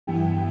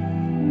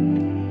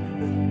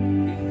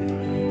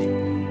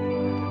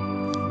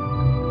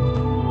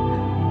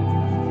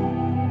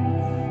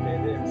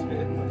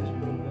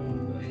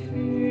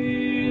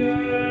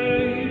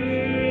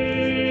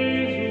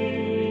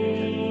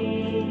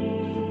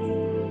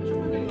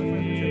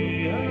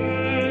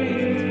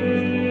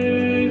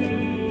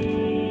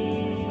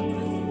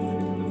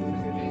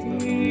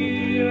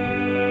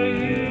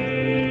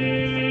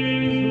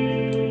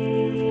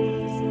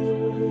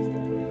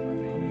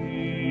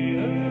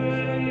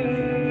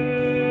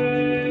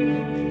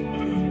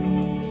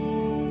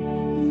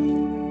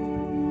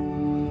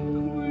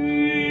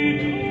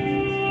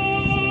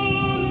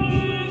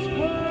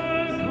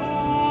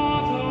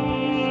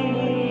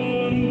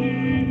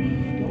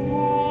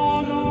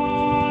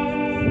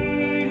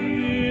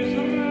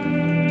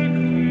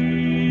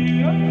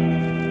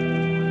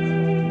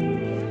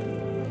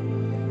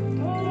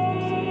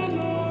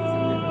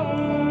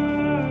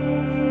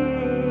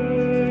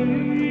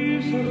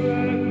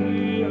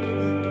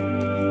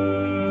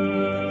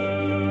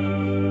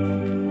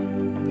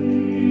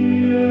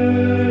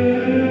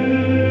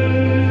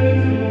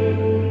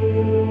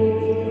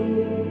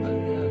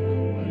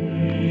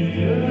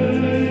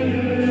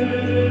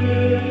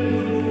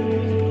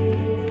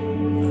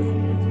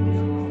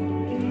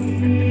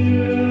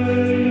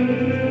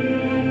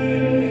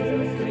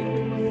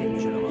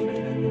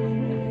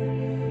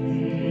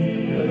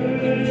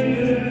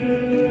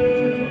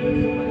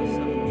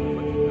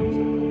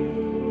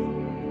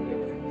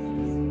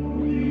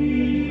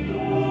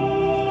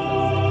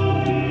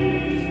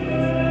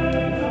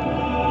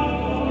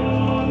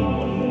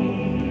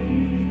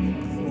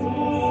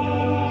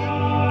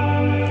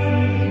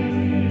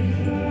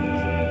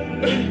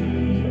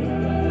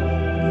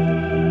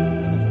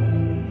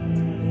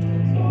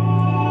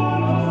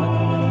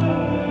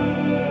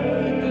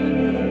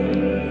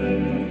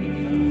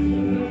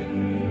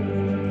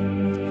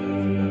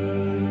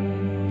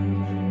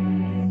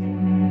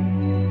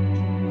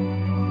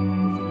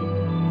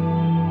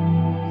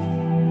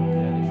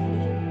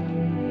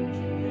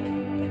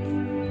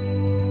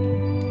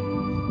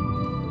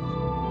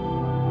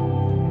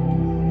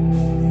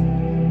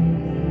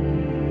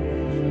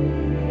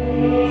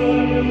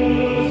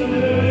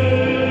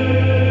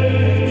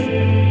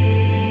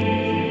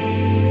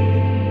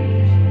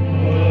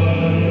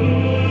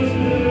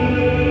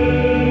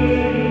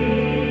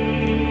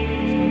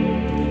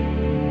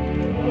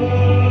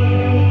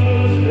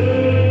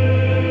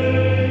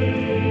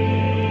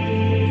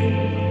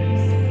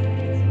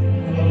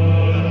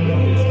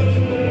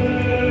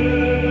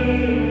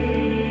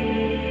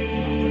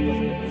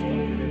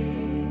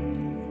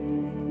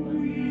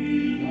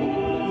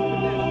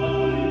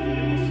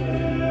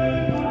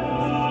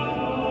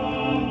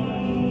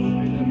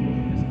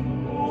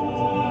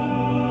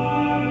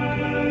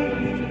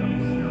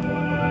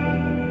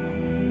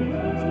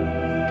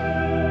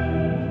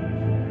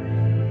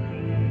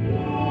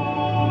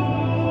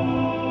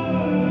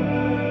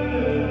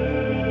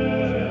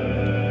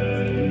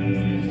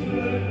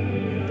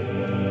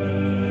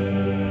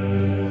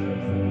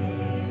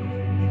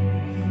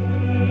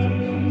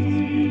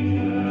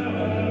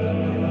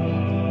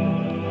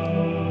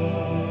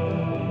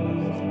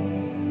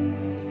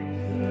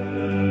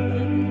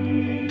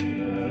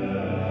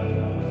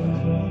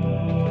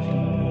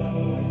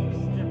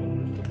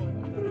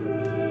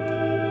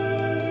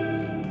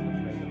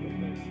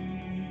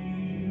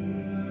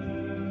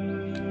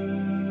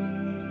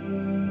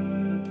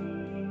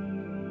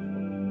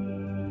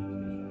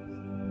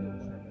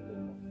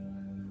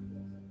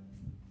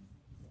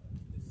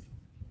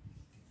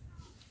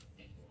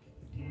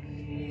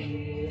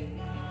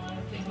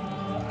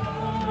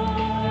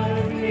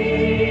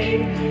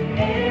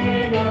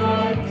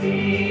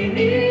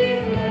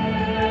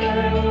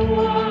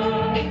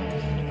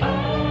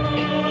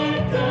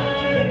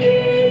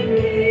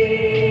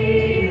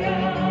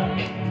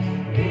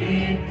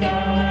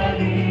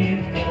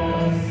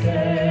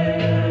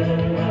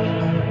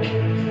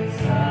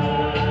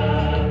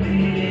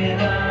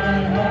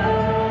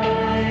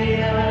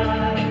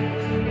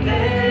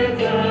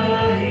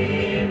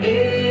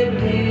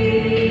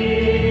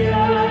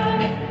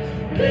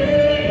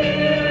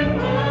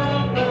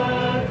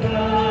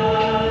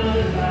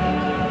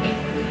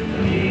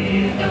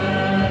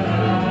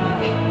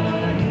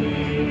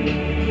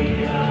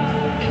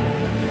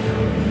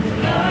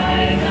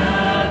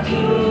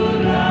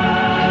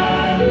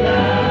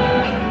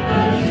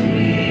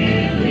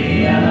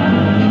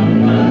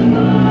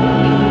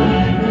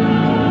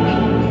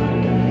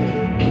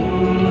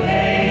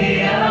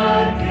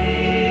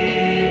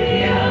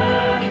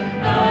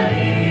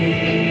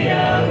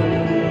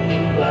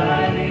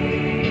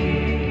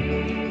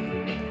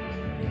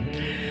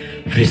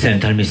Fl-isem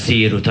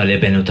tal-Missieru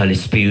tal-Eben u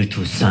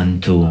tal-Ispiritu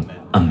Santu.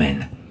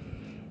 Amen.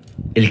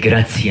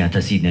 Il-grazzja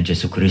ta' Sidna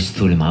Ġesu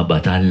Kristu li maħabba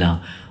Alla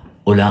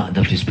u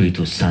l-għaqda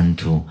fl-Ispiritu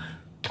Santu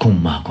tkun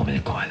magħkom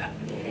il-kol.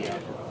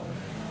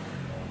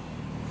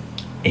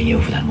 Ejjew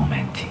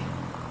f'dal-momenti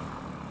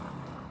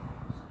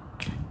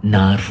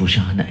narfu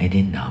x'aħna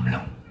qegħdin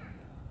nagħmlu.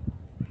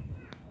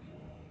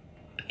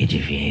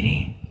 Jiġifieri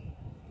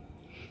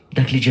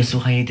dak li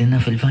Ġesu ħajdilna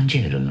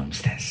fil-Vanġelu llum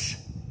stess.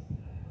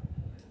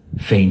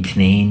 Fejn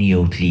 2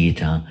 jew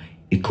 3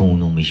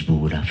 ikunu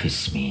miġbura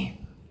f'ismi,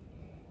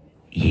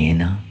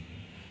 jiena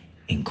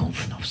inkun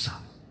f'nofsa.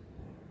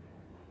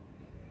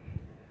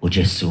 U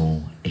Ġesu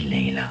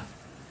il-lejla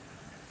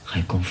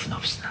ħajkun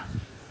f'nofsna.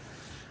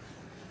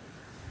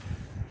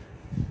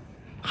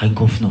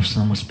 ħajkun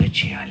f'nofsna mu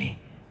speċjali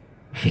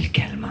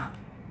fil-kelma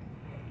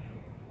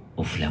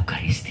u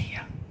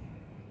fl-Ewkaristija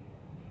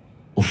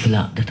u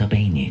fl-għaqda ta'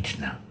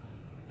 bejnietna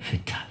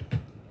fit-talb.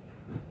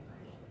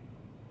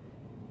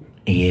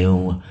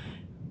 Jew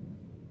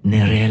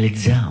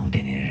nirrealizzaw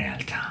din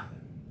ir-realtà.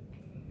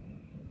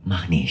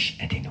 Maħniex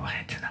qegħdin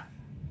waħedna.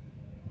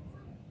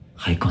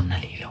 Ħajkonna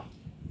lilu.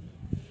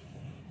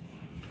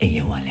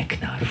 Ejjew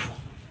għalhekk narfu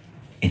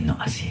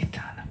in-nuqqasijiet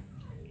tagħna.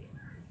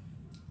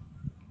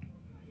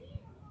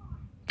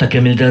 Ta'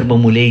 kemm il-darba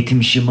mulej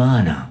timxi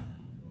magħna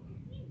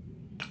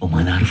u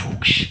ma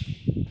narfukx.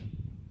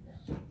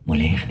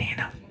 Mulej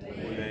ħniena.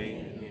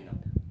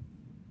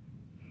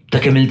 Ta'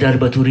 kemm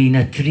il-darba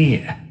turina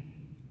t-triq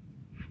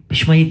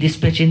biex ma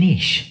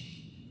jiddispeċinix.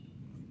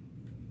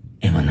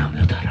 Imma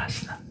nagħmlu ta'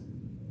 rasna.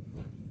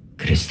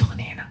 Kristu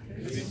ħniena.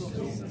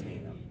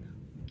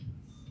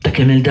 Ta'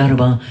 kemm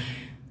il-darba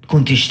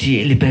tkun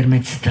tixtieq li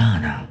permezz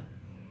tagħna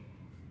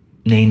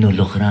ngħinu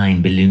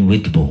l-oħrajn billi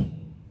nwidbu.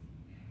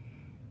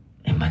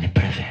 Imma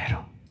nippreferu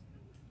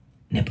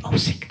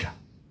nibqgħu sikta.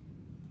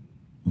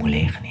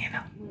 Mulej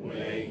ħniena.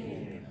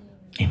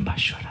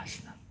 Imbaxxu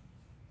rasna.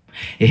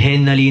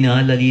 Iħenna lina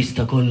Alla li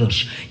jista'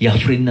 kollox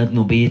jaħfrinna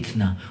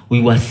dnubietna u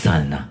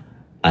jwassalna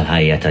għal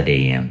ħajja ta'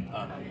 dejjem.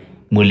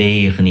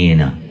 Mulej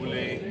ħniena.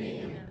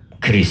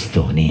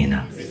 Kristu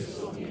ħniena.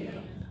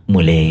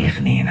 Mulej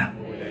ħniena.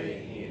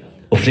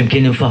 U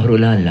flimkien infaħru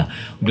l-Alla,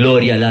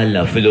 glorja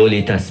l-Alla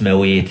fil-għoli ta'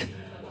 smewiet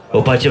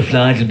u paċi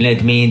fl-għad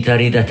l-bnedmin ta'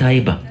 rida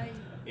tajba.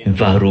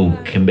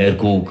 Infaħruk,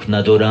 inberkuk,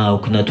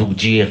 nadurawk, natuk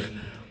ġieħ,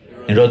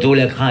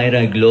 nrodulek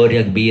ħajra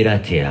glorja kbira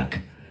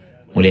tiegħek.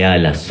 Mulej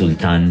Alla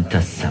s-Sultan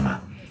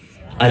tas-sama.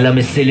 Alla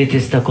missi li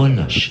tista'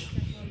 kollox.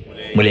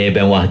 Mulej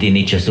ben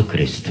waħdini Ġesu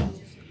Kristu.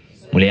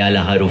 Mulej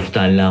Alla ħaruf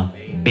Alla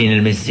bin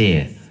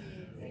il-Missier.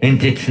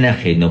 Inti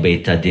tneħħi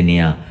d-nubejt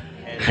tad-dinja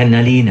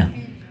ħenna lina.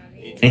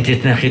 Inti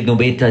tneħħi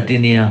d-nubejt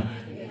tad-dinja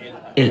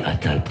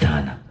il-qatalb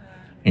tagħna.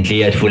 Inti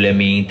li jgħid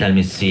l-emin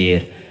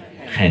tal-Missier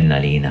ħenna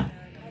lina.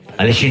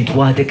 Għaliex int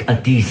waħdek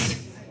qaddis.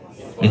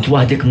 Int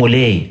waħdek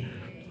mulej.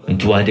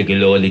 Int waħdek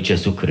il-għoli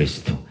Ġesu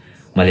Kristu.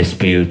 Ma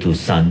l-Ispiritu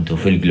Santu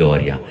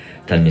fil-glorja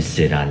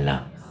tal-Missier Alla.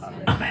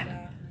 Amen.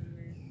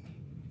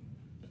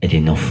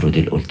 Edin noffru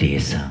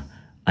dil-Quddiesa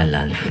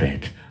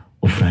għall-Alfred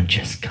u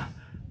Franceska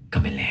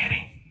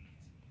Camilleri.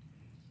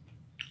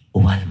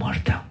 U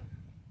għal-Morta.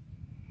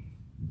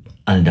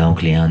 Għal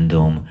dawk li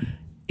għandhom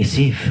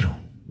isifru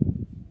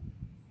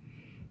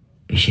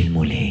biex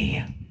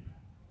il-mulej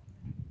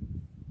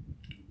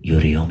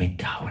jurihom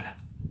id-dawla.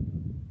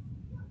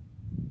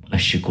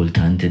 Għax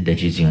kultant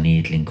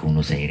id-deċiżjonijiet li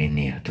nkunu sejrin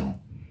nieħdu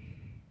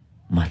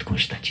ma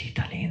tkunx taġġid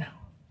għalina.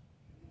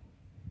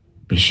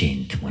 Biex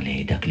int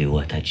mulej dak li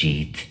huwa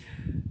taġġid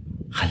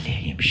ħallih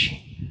jimxi.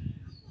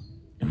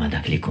 Imma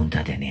dak li kun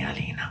ta' deni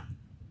għalina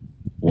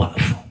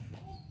waqfu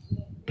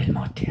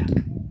bil-mod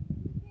tiegħek.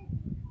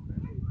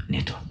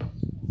 Nitolb.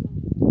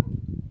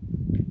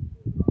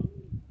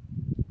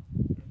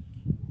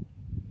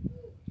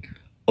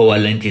 U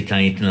għall-inti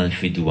tajtna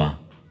l-fidwa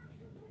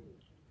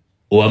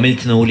u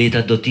għamiltna uliet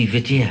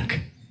adottivi tiegħek.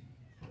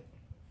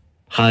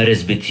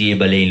 Ħares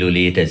bitjieba lejn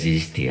l-uliet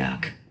eżiż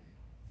tiegħek.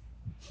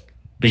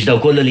 Biex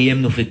daw kollha li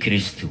jemnu fi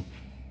Kristu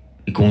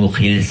ikunu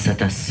ħilsa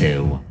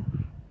tas-sew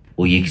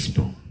u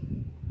jiksbu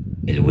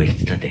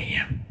il-wirt ta'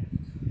 dejjem.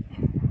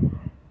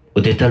 U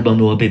di talba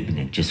mluha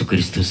bibnek Ġesu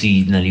Kristu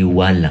Sidna li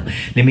huwa Alla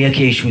li miegħek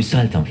jgħixu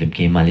jsaltam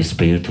flimkien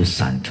mal-Ispiritu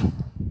Santu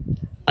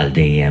għal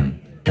dejjem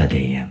ta'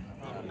 dejjem.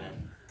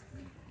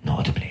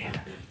 Noqgħod blieda.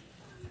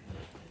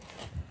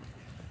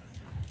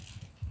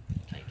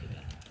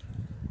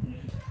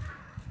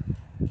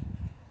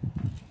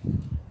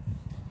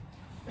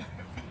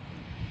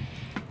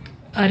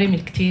 Qari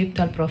mill-ktieb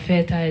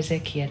tal-profeta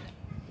Eżekjel.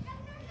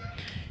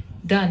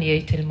 Dan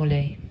jgħid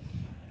il-mulej.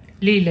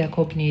 Lilek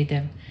u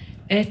bniedem,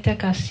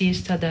 għedtek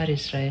assis ta' dar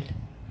Izrael.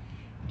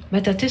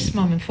 Meta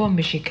tisma' minn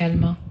fommi xi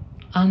kelma,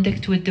 għandek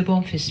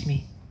twiddibhom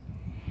f'ismi.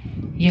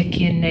 Jekk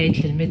jien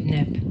ngħid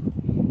lill-midneb,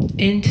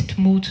 int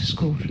tmut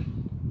żgur.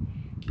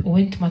 U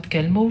int ma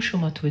tkellmux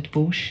u ma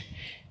twiddbux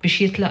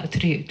biex jitlaq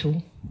triqtu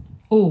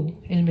u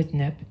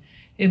il-midneb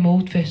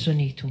imut fi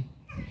ħżunitu.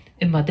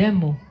 Imma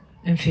demmu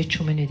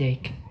infittxu minn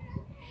idejk.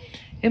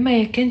 Imma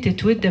jekk inti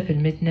twiddeb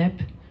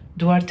il-midneb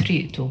dwar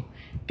triqtu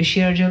biex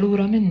jerġa'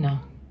 lura minna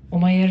u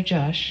ma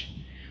jerġax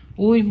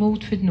u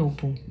jmut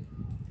fid-nubu,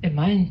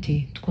 imma inti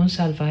tkun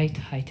salvajt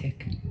ħajtek.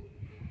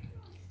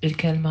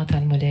 Il-kelma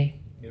tal-mulej.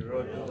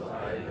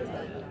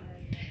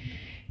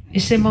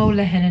 Isimgħu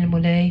leħen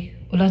il-mulej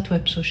u la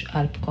twebsux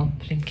qalbkom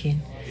flimkien.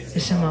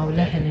 Isimgħu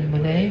leħen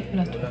il-mulej u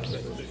la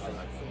twebsux.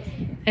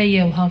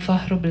 Ejjew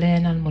ħanfaħru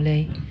blena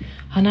l-mulej.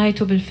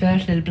 Ħanajtu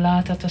bil-ferħ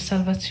l-blata ta'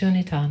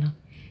 salvazzjoni tagħna.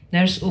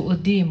 Nersqu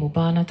quddiemu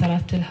bana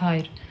tarat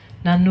il-ħajr.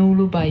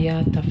 Nannulu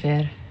bajjat ta'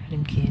 ferħ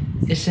flimkien.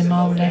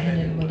 Isimgħu leħen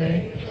il-mulej.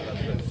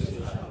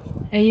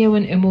 Ejjew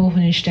inqimuh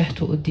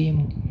nixteħtu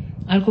quddiemu.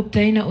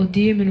 Għal-kubtejna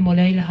qudiem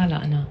il-mulej li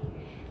ħalaqna.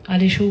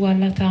 Għaliex huwa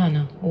Alla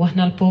tagħna u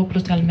aħna l-poplu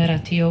tal-mera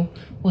tiegħu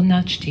u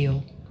n-naġġ tiegħu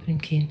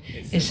flimkien.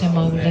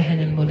 Isimgħu leħen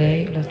il-mulej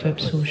u la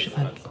twebsux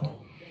qalbkom.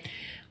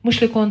 Mhux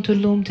li kontu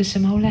llum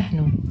tisimgħu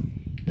leħnu,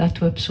 la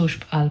twebsux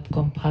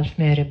b'qalbkom bħal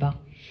f'Meriba,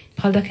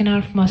 bħal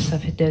dakinhar f'Massa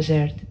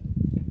fid-deżert.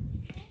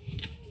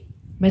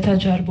 Meta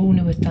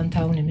ġarbuni u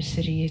ttantawni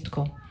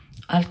mis-sirijietkom,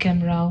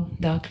 għalkemm raw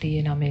dak li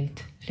jien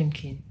għamilt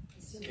flimkien.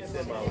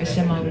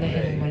 Isimgħu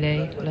leħen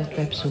il-mulej u la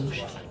twebsux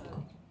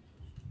qalbkom.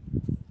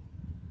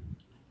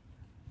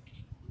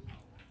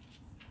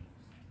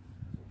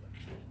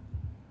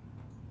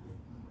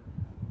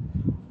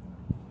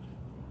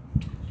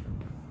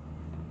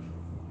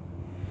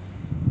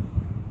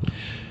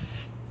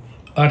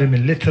 Qari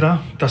mill-littra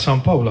ta' San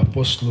Pawl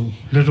Apostlu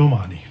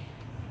lir-Rumani.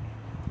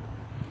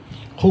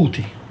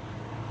 Ħuti,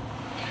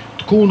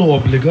 tkunu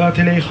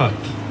obbligati lejn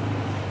ħadd,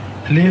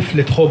 ħlief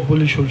li tħobbu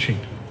lil xulxin.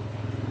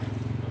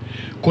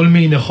 Kull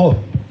min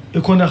iħobb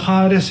ikun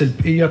iħares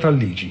il-bqija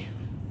tal-liġi.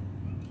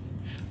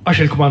 Għax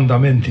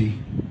il-kmandamenti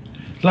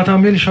la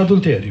tagħmilx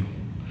adulterju,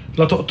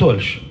 la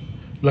toqtolx,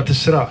 la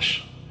tisraqx,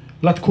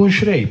 la tkun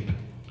xrejb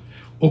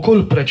u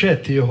kull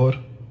preċett ieħor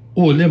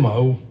u li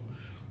ma'u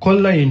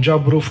kollha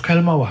jinġabru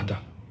f'kelma waħda.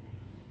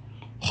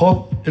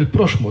 Ħobb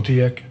il-proxmu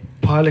tiegħek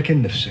bħalek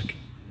innifsek.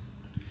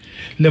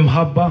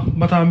 L-imħabba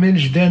ma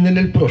tagħmilx den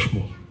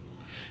lill-proxmu.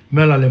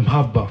 Mela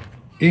l-imħabba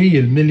hi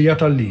l-milja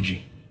tal-liġi.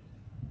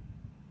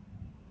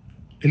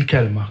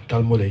 Il-kelma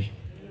tal-mulej.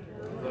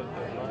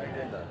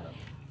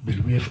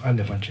 Bil-wiefqa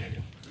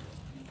għall-Evanġelju.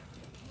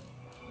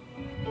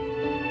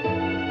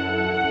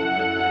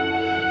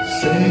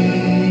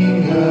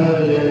 Sing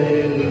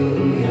hallelujah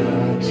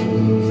to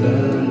the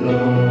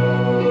Lord.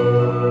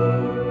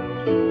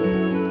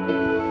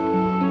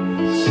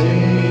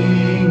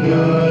 Sing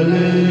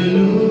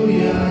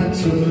hallelujah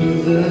to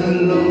the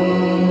Lord.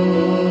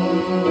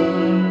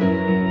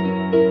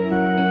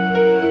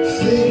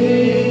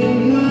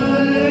 Sing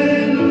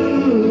hallelujah,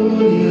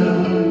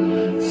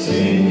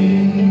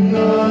 sing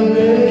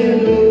hallelujah,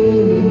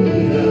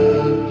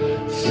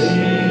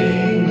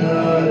 sing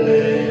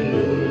hallelujah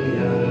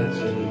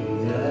to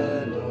the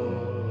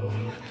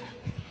Lord.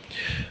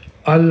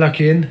 Alla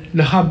kien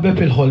li ħabbeb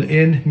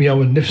il-ħolqien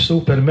miegħu nnifsu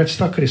permezz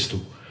ta' Kristu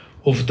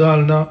u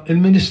fdalna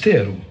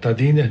il-ministeru ta'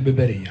 din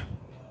il-ħbiberija.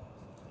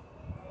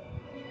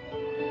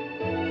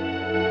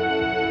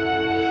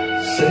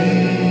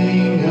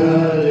 Sing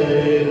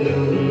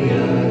hallelujah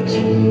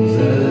to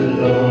the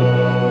Lord.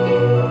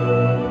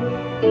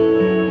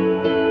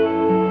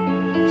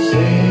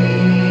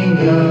 Sing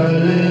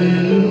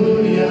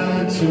hallelujah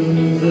to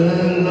the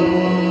Lord.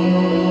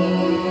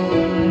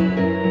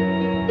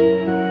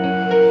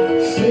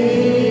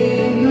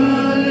 Sing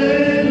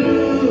hallelujah,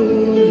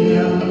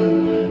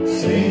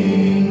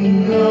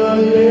 sing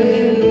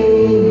hallelujah,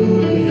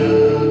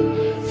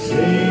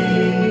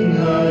 sing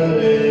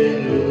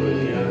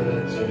hallelujah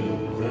to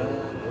the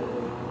Lord.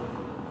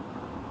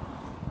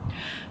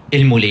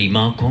 Il-mulej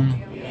ma'kom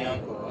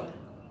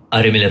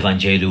qari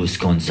mill-Evanġelju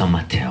skont San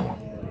Mattew.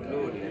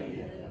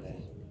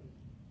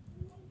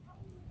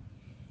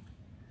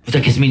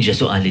 F'dak iż-żmien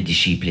Ġesu qal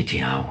lid-dixxipli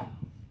tiegħu: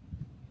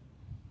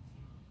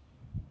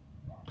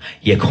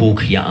 jekk ħuk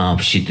jaqa'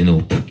 f'xi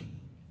dnub,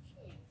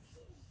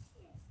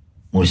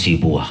 mur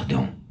sibu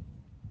waħdu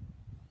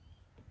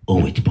u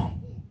witbu.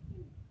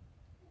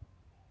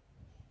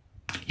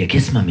 Jekk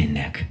jisma'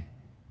 minnek,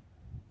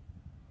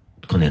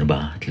 tkun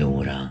irbaħt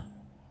lura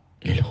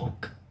lil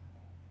ħuk.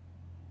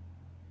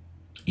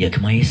 Jekk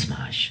ma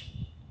jismax,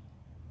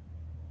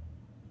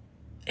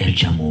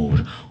 il-ġamur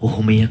u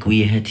ħumijak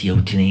wieħed jew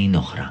tnejn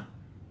oħra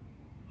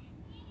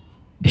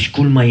biex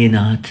kull ma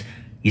jingħad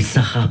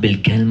jissaħħaħ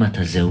bil-kelma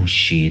ta' żewġ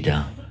xhieda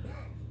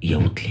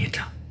jew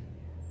tlieta.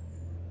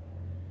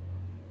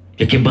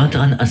 Jekk imbagħad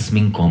anqas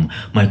minnkom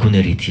ma jkun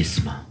irid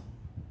jisma',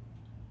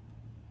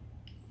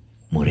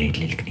 murejt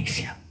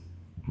lill-Knisja.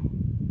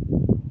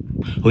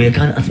 U jekk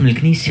anqas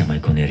mill-Knisja ma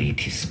jkun irid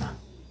jisma',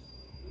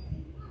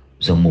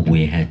 żommu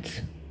b'wieħed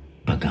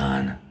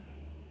pagan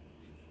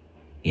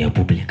jew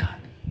pubblikan.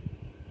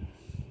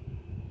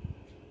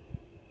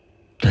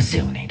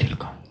 Tassew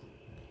ngħidilkom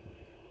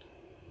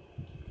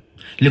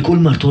li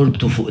kull ma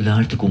torbtu fuq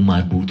l-art ikun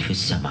marbut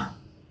fis-sema.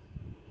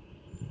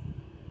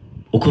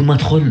 U kull ma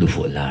tħollu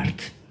fuq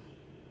l-art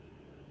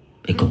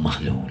ikun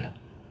maħlul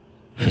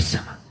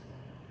fis-sema.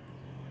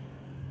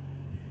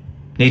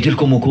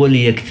 Ngħidilkom ukoll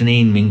li jekk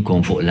tnejn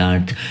minnkom fuq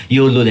l-art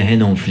jollu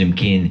leħenhom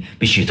flimkien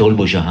biex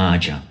jitolbu xi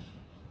ħaġa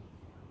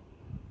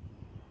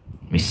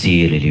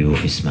missieri li hu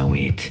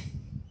fis-smawiet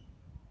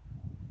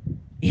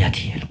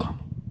jagħtielkom.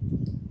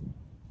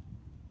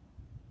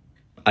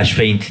 Għax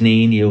fejn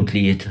 2 jew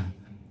 3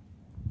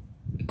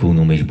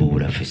 ikunu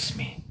miġbura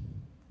f'ismi.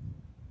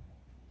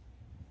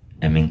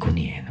 Hemm inkun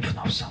jien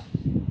f'nofshom.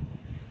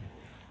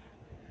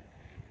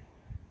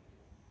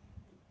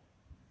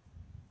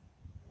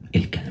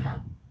 Il-kelma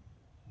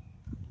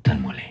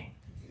tal-Mulej.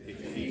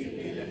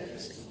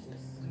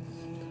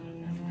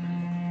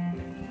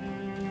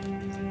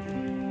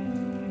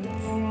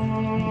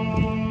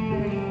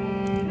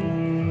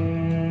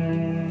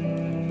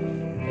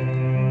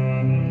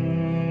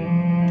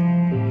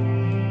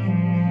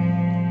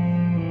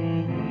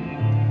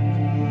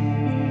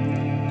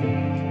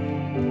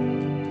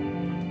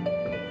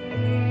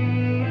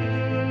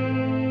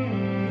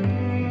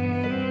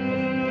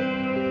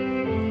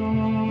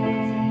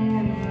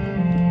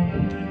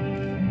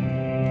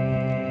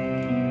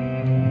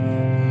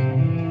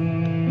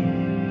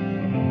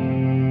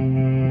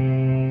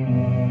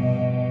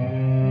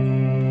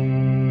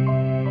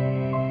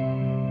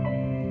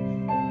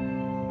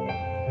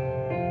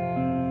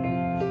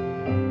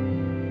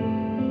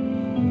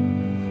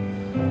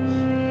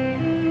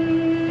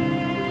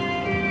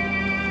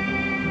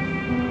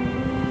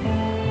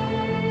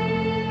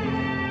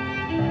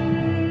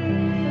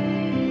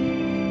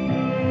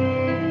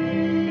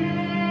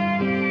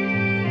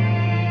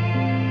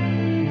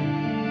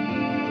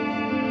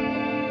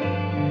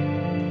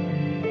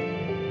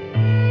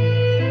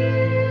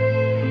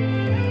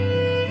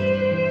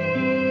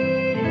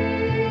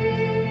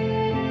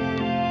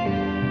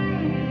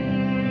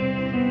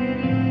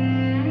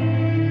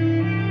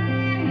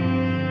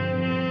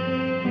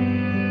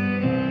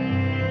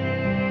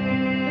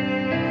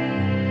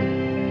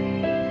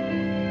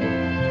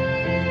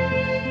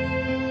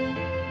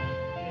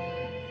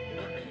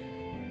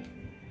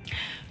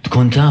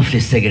 Tkun taf li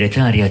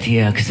s-segretarja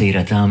tiegħek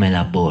sejra tagħmel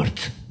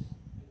abort.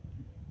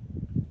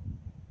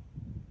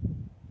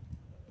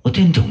 U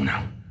tintuna.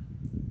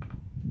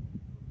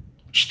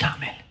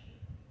 X'tagħmel?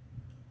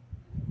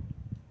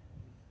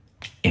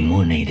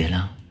 Immur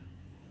ngħidilha.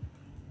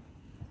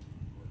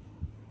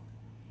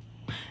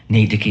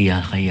 Ngħidik hija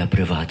l-ħajja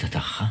privata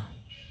tagħha.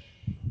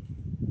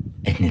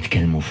 Qed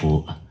nitkellmu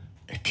fuq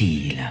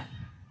qtil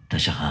ta'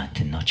 xi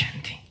ħadd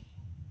innoċenti.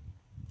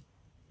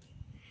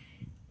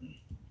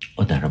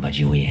 U darba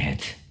ġi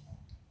wieħed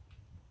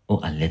u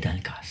qalli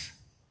dal-każ.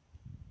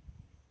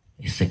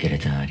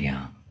 Is-segretarja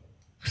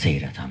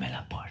sejra tagħmel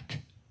abort.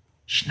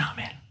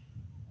 X'nagħmel?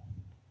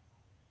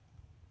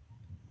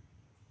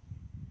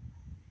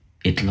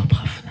 Itlob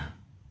ħafna.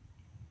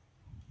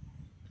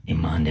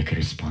 Imma għandek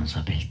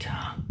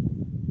responsabilità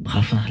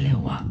b'ħafna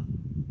ħlewwa.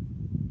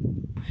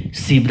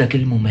 Sib dak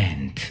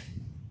il-mument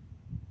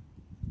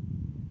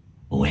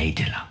u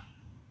għejdilha.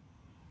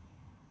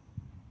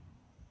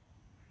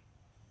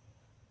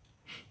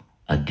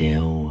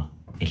 Għaddew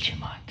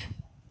il-ġimgħat.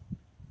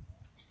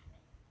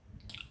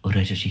 U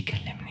reġa' ġie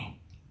jkellimni.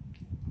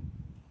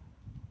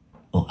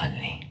 U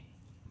qalli.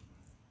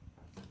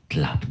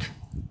 Tlabt.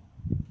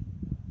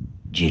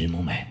 Ġie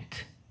l-mument.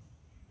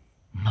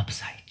 Ma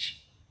bżajtx.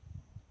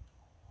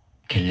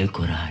 Kelli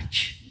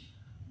l-kuraġġ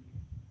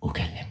u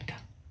kellimta.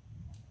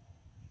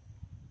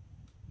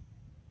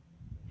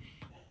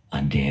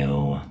 Għaddew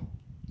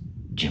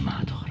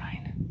ġimgħat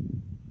oħrajn.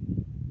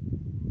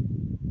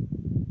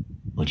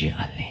 U ġie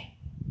qalli.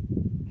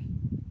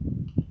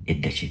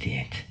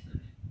 Iddeċidiet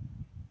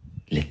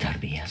li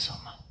t-tarbija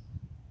somma.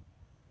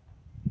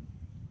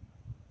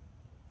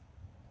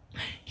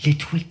 Li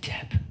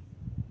twitteb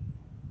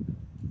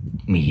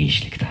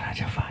mhijiex l-iktar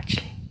ħaġa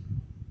faċli.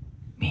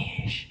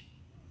 Mhijiex.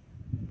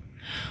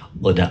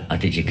 U daqqa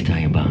tiġik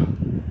tajba.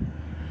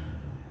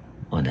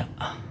 U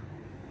daqqa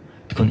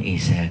tkun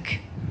qisek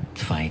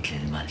tfajt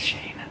l-ilma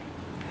l-xejn.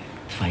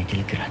 Tfajt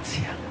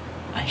il-grazzja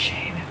għal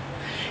xejn.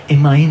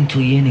 Imma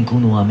intu jien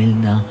nkunu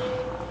għamilna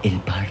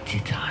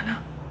il-parti tagħna.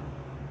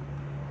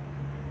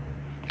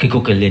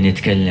 Kieku kelli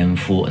nitkellem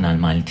fuqna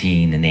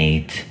l-Maltin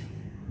ngħid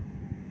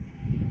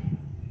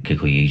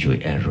kieku jiġu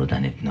jqerru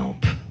dan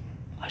it-tnub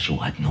għax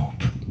huwa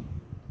tnub.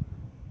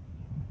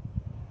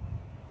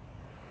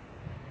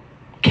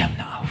 Kemm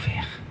naqgħu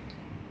fih.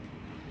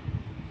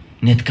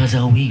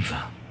 Nitkażaw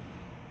iva.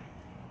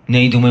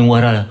 Ngħidu minn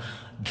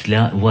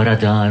wara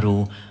daru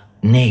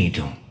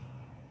ngħidu.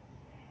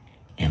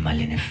 Imma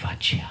li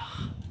niffaċċjah.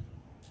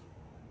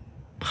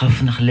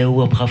 B'ħafna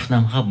ħlewwa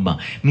b'ħafna mħabba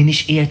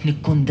minix qiegħed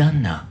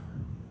nikkundanna.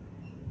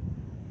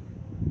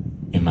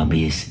 Imma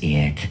biss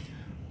qiegħed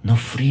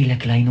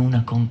noffrilek l-għajnuna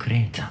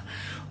konkreta,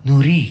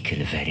 nurik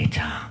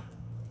il-verità.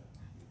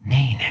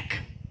 Ngħinek.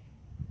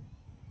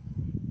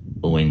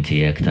 U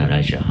inti jekk tara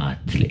xi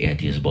ħadd li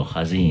qiegħed jisboħ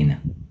ħażin,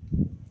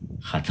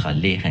 ħadd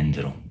tħallih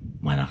indru,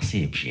 ma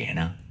naħsibx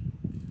jiena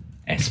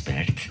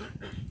espert.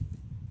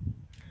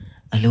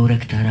 Allura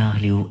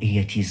ktarah li hu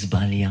qiegħed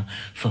jiżbalja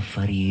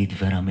f'affarijiet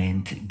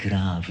verament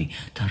gravi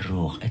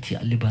tar-ruħ qed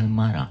jaqlibha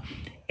l-mara,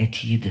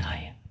 qed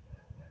jidħaj.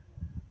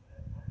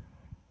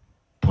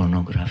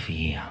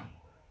 Pornografija,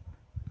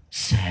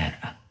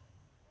 serqa,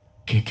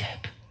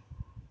 kiteb,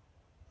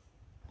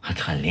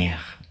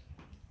 ħatħallih.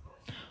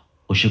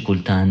 U xi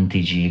kultant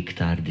tiġi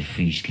iktar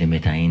diffiċli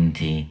meta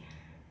inti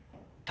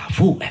ta'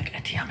 fuqek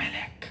qed jagħmel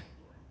hekk.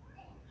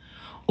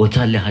 U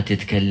talli ħad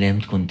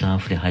titkellem tkun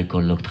taf li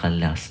ħajkollok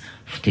tħallas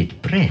ftit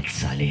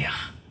prezz għalih.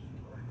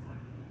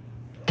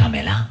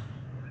 Tagħmilha?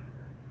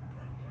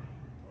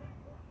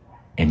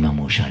 Imma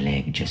mhux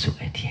għalhekk Ġesu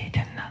qed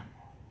jgħidilna.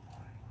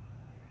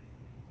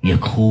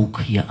 Jekk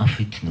ħuk jaqa'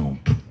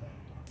 fit-tnub,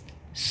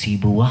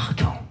 sibu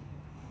waħdu.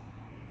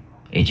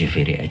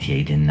 Jiġifieri qed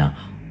jgħidilna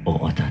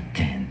oqgħod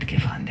attent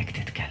kif għandek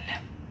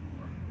titkellem.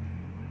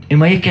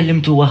 Imma jekk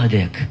kellimtu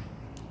waħdek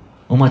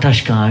u ma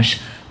taxkax,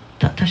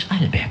 taqtax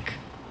qalbek.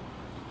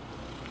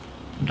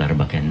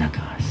 Darba kellna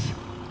każ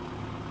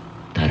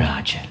ta'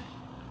 raġel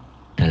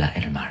telaq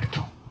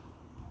il-martu.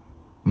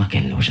 Ma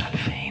kellux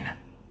għalfejn.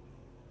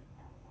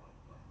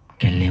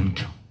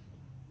 Kellimtu.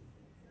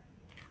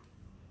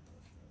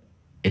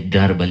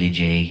 Id-darba li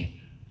ġej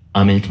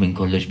għamilt minn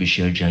kollox biex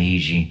jerġa'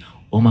 jiġi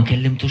u ma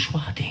kellimtux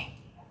waħdi.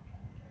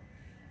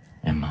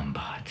 Imma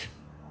mbagħad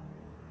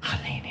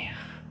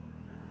ħallejnieh.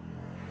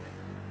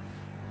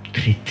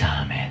 Trid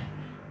tagħmel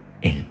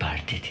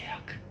il-parti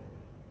tiegħek.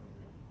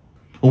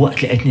 U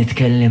waqt li qed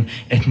nitkellem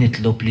qed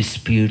nitlob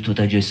l-Ispirtu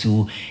ta'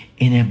 Ġesu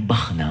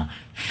inebbaħna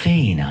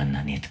fejn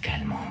għandna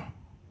nitkellmu.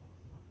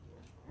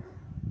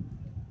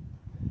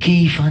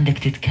 Kif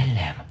għandek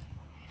titkellem?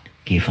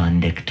 Kif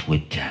għandek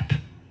twitteb?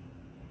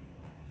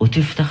 U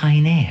tiftaħ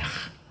għajnejh.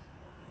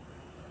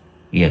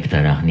 Jekk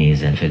taraħ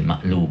nieżel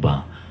fil-maqluba,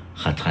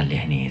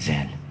 ħatħallih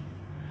nieżel.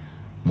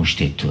 Mhux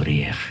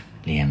titturih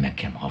li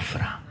hemmhekk hemm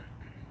ħofra.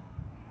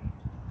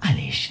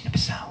 Għaliex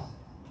nibżaw?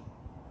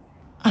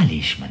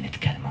 Għaliex ma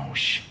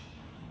nitkellmux?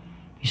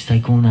 Jista'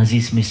 jkun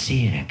għażiż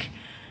missierek,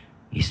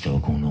 jistgħu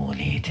jkunu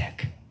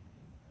wlietek.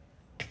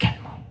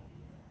 Tkellmu.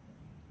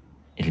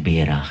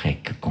 Il-bieraħ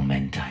hekk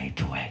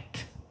kummentajt u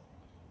għedt.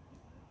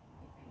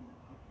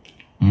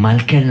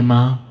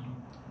 Mal-kelma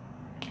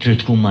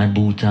trid tkun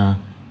marbuta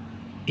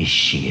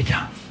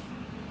ix-xhieda.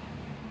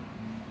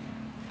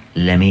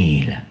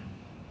 L-emil.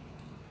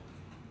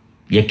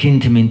 Jekk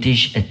inti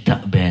m'intix qed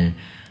taqbel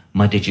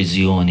ma'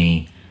 deċiżjoni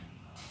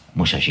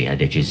mhux għax hija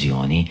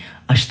deċiżjoni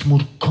għax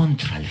tmur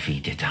kontra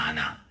l-fidi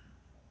tagħna.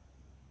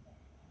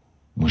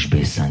 Mhux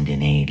biss għandi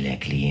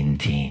ngħidlek li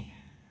inti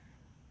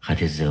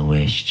ħadd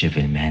iżżewweġ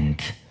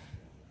ċivilment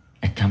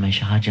qed tagħmel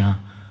xi ħaġa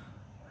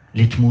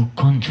li tmur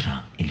kontra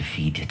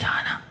il-fidi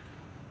tagħna.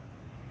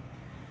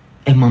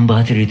 Imma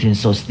mbagħad irid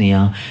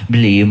insostniha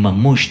bli imma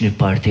mhux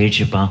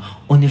nipparteċipa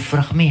u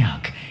nifraħ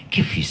miegħek.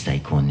 Kif jista'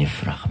 jkun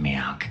nifraħ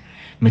miegħek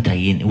meta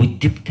jien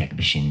widdibtek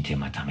biex inti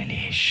ma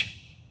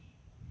tagħmilhiex?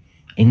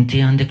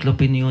 Inti għandek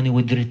l-opinjoni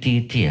u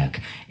d-drittijiet tiegħek,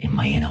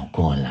 imma jiena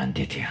wkoll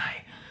għandi tiegħi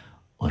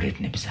u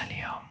rrid nibża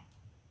lihom.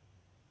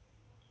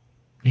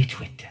 Li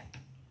twitteb.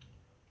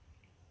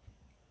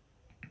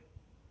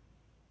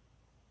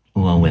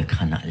 U hawnhekk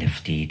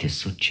ħanaqlef ftit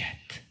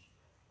is-suġġett.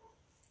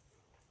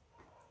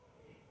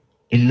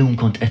 Illum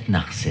kont qed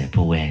naħseb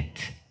u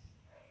għedt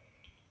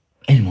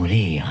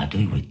il-mulej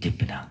għadu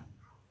jwiddibna.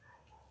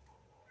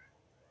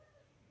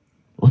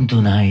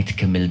 Untu ngħid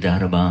kemm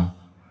il-darba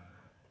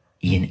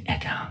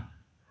jinqeda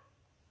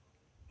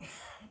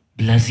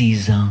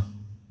bl-għażiża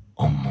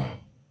ommu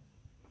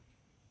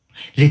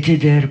li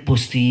tidher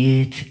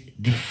postijiet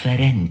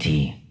differenti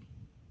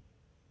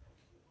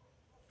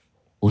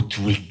u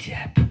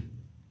twiddeb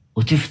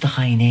u tiftaħ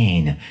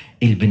għajnejn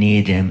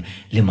il-bniedem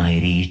li ma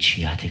jridx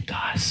jagħti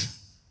każ.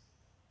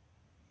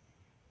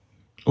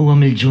 U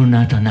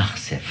mill-ġurnata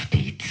naħseb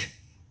ftit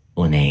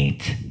u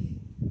ngħid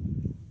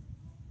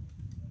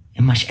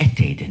imma x'qed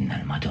tgħidilna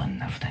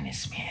l-Madonna f'dan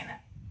iż-żmien.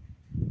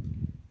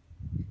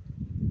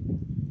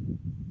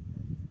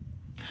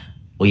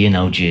 U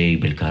jiena ġej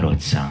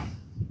bil-karozza,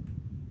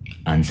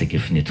 anzi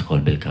kif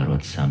nidħol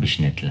bil-karozza biex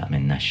nitlaq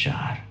minnha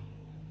x-xahar.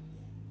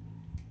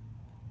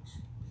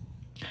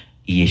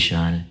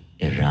 Jixal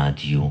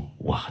ir-radju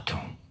waħdu.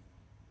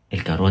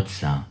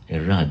 Il-karozza,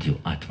 ir-radju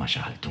qatt ma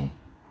xaltu.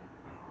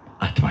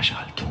 Qatt ma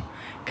xaltu.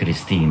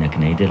 Kristina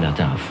knejdilha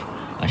taf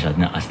għax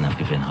għad naqqas naf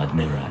kif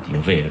inħadm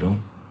ir-radju, veru?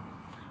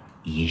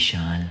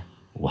 Jixal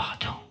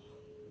waħdu.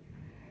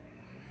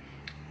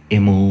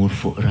 Imur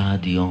fuq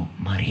Radio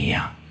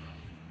Marija.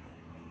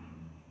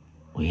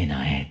 U jiena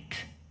għedt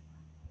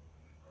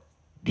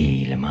di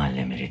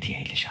l-mallem irid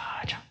jgħidli xi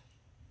ħaġa.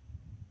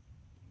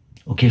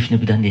 U kif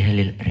nibda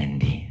nieħel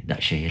L-Qrendi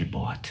daqsxejn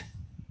il-bogħod.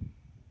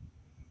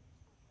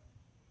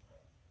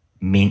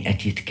 Min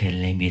qed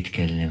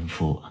jitkellem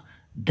fuq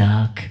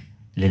dak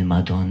li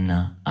l-Madonna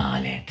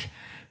qalet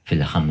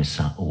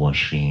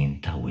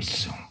fil-25 ta'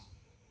 Wissu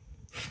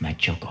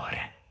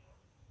f'Meġġugorje.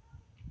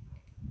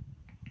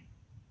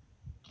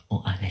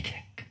 U qalet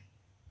hekk.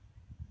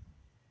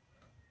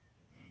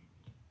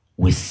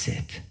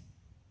 Wisset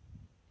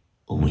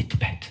u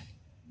witbet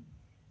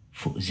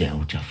fuq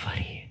żewġ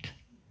affarijiet.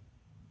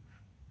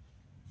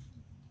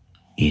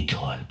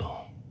 Jitolbu.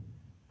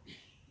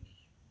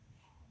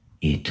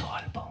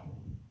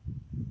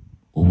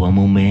 Huwa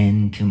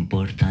mument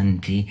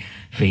importanti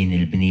fejn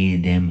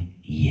il-bniedem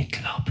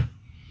jitlob.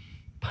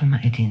 bħalma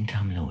qegħdin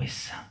tagħmlu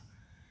issa.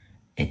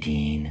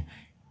 Qegħdin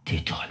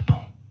titolbu,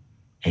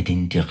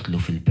 qegħdin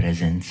tieħdlu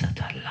fil-preżenza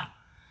t'Alla.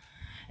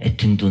 Qed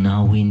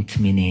tindunaw int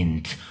min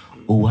int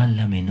u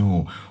Alla min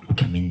hu u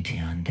kemm inti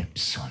għandek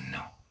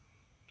bżonnu.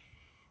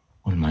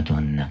 U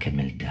l-Madonna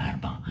kemm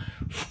il-darba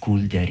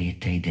f'kull darijiet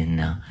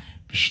tgħidilna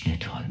biex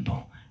nitolbu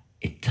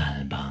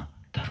it-talba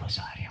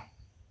tar-Rożarju.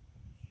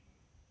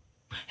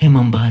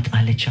 Imma mbagħad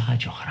qalet xi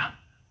ħaġa oħra.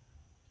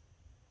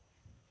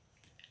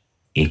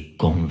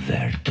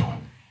 Ikkonvertu.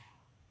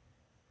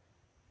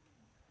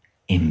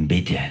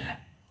 Inbidel.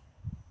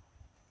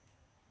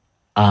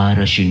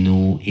 Ara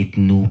x'inhu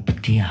it-tnub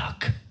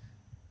tiegħek.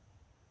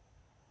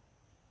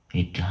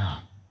 Id-da.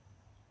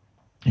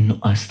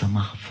 In-nuqqas ta'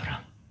 maħfra.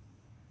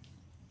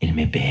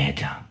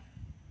 Il-mibeda.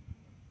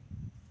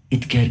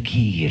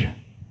 It-gergir.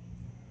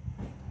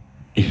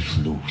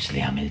 Il-flus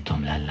li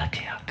għamiltom l-Alla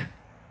tiegħek.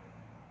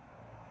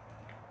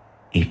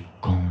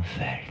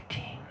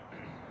 Ikkonverti.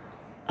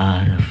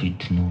 Ara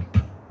fit-tnub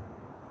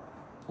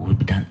u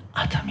ibda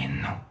nqata'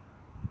 minnu.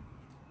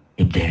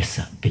 Ibda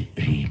jersaq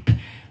bil-qrib,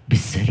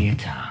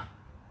 bis-serjetà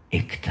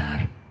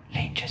iktar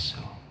lejn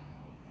Ġesu.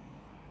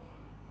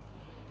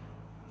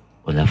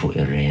 U la fuq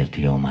ir-rejl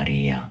tiegħu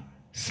Marija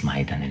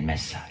smaj dan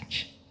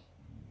il-messaġġ.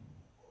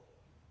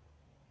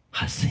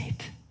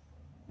 Ħassejt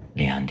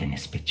li għandi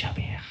nispiċċa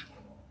bih.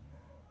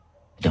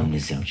 Dawn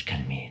iż-żewġ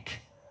kelmiet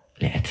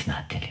li qed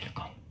ngħaddi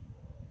lilkom.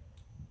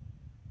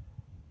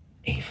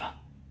 Iva.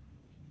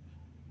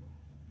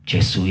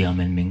 Ġesu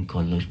jagħmel minn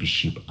kollox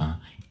biex jibqa'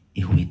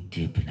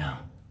 iwiddibna.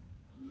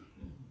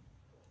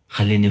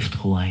 Ħalli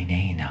niftħu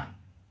għajnejna.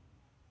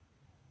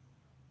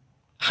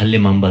 Ħalli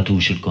ma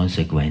nbatux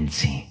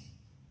il-konsekwenzi.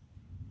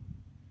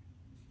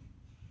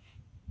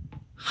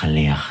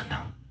 Ħalli aħna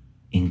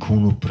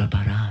inkunu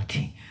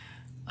preparati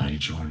għal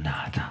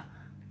ġurnata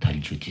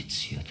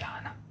tal-ġudizzju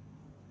tagħna.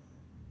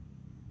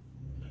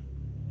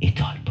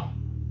 Itolbu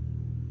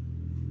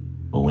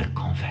u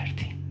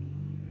ikkonverti.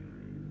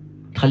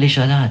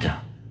 Tħallix għal għada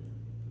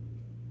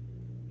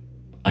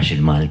għax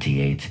il-Malti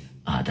jgħid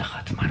għada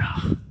ħadd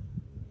maraħ.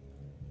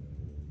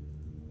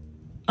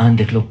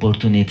 Għandek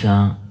l-opportunità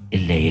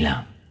il-lejla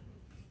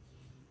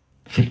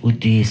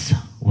fil-Quddiesa,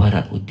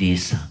 wara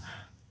l-Quddiesa,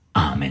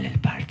 għamel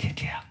il-parti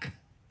tiegħek.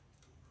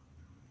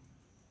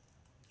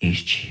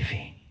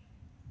 Irċievi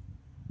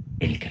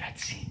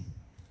il-grazzi.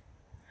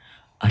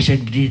 Għax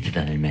hekk bdiet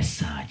dan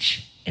il-messaġġ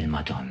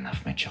il-Madonna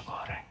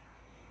f'Meċċokore.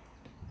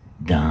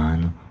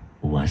 Dan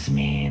huwa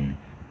żmien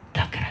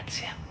ta'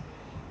 grazzja.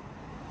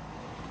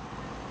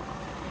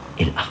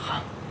 Il-qaħħa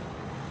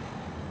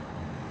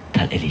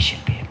tal-qelix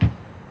il-bieb.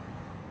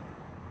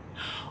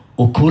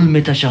 U kull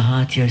meta xi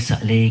ħadd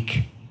jersaq lejk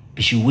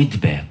biex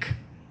iwidbek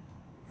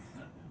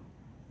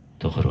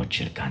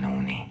toħroġ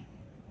il-kanuni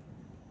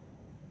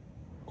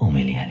u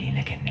milja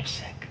lilek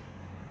innifsek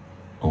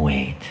u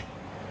għid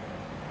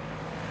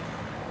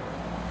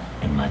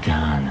imma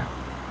dan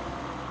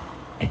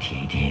qed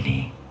jgħidili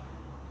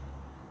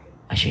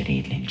għax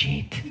irid li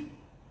l-ġid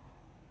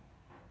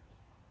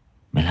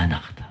mela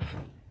naħtaf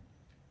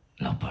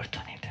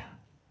l-opportunità.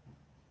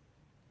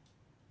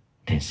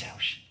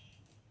 Tinsewx.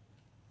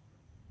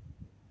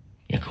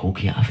 Jekk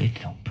huk jaqaf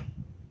itlob,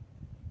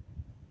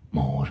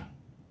 mor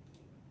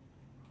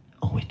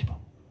u witbu.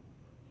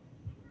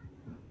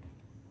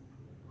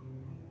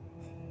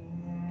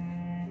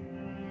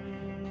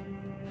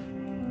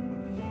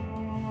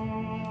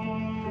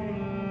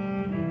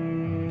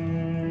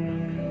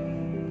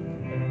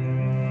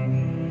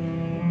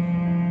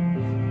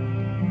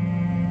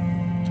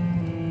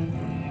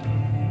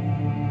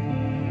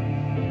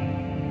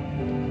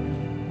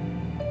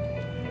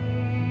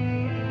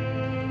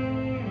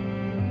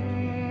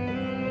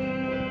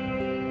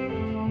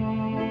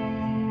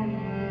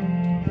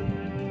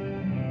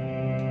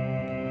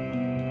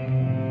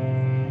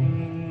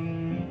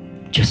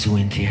 Ġesu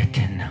inti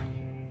għettenna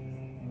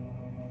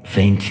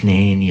fejn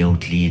 2 jew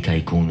 3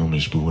 jkunu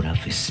miġbura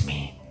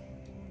f'ismi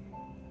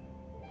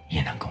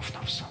jiena nkun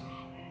f'nofshom.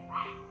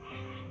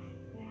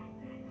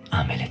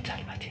 Għamel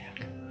it-talba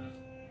tiegħek.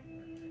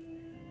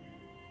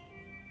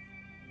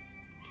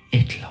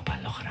 Itlob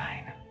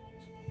għall-oħrajn.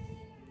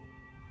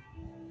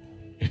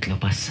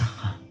 Itlob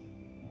għas-saħħa.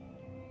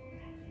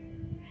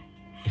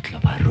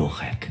 Itlob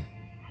għal-ruħek.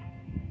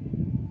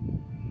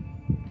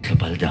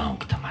 Itlob għal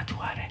dawk ta'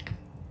 madwarek.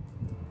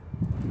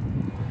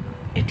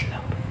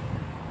 Itlob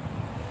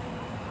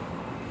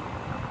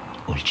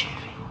u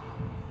rċievi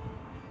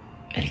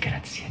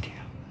il-grazzja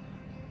tiegħu.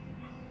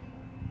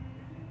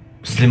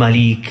 Slim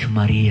għalik,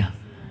 Marija,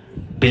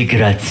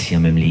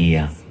 bil-grazzja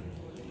mimlija,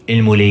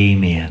 il-mulej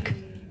miegħek,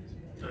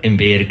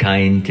 imbierka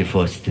inti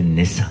fost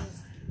in-nisa,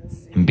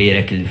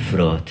 imbierek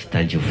il-frott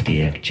tal-ġuf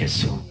tiegħek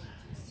Ġesu.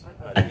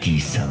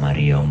 Qaddisa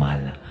Marija u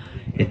Malla,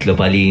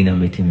 itlob għalina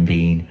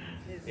mit-tinbin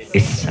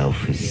issa u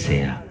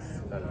fis-sera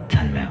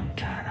tal-mewt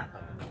tagħna.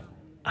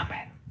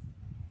 Amen.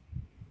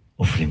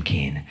 U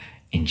flimkien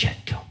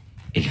inġeddu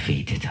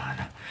il-fidi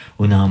tagħna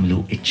u nagħmlu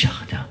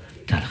iċ-ċaħda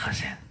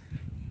tal-ħażen.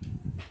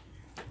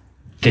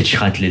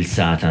 Tiċħat lil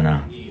Satana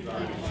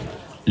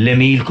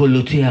l-emil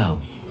kollu tiegħu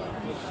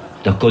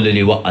dak kollu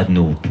li waqqad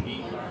nub,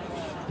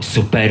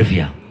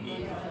 supervja,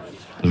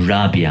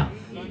 rabja,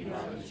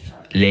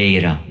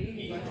 lejra,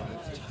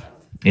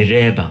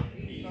 ir-reba,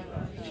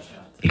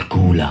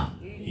 il-kula,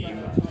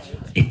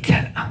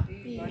 it-telqa,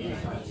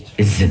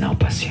 iż-żina u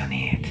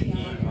passjonijiet.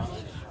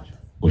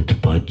 U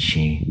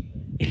tpoġġi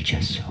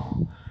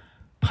il-Ġesu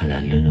bħala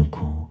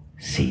l-uniku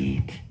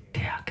sid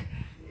tiegħek.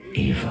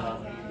 Iva,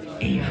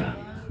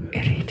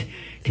 irrid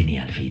din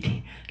hija l-vidi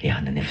li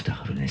aħna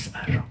niftaħru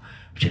nisqarru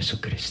f'Ġesu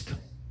Kristu,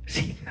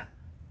 Sidna.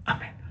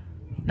 Amen.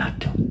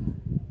 Naddu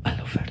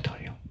għall-offertorju.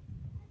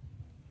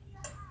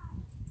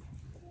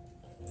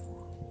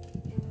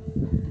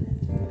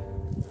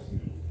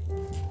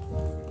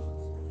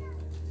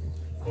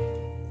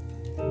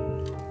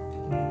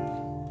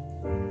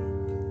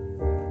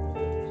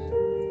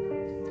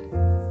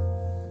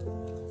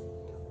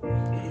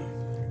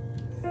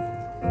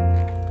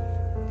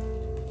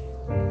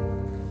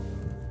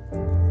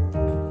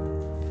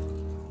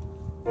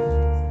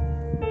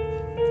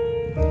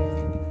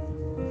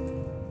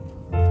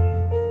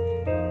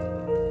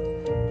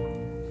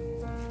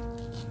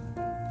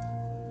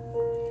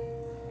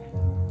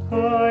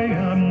 I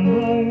am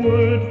the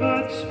word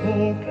that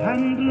spoke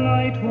and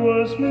light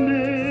was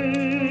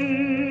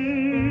made.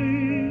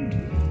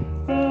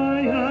 I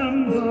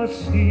am the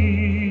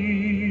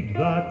seed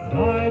that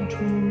died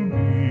to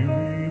be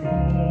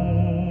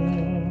reborn.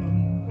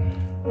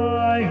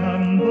 I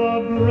am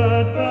the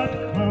bread that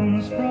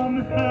comes from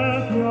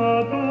heaven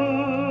above.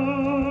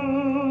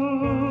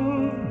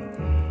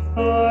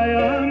 I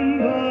am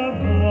the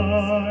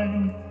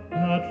wine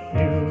that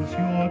fills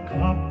your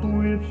cup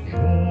with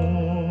joy.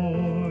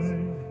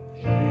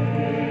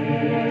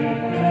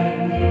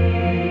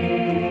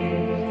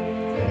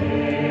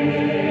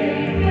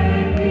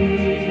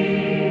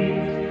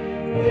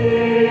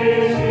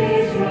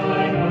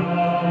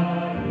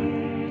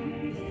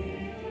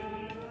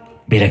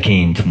 Bira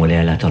kien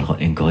tmulela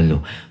tal-ħolqin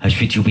kollu, għax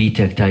fit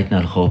jubitek tajtna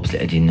l-ħobs li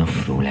qegħdin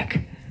noffrulek.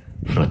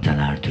 Frott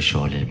tal-artu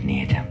xogħol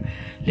il-bniedem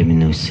li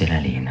minnu ssir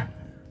għalina.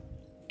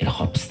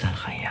 Il-ħobs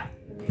tal-ħajja.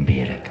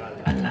 Birek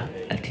Alla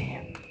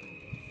għaltijem.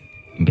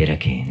 Bira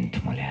kien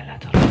tmulela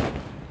tal-ħolqin.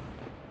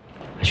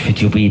 Għax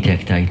fit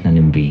jubitek tajtna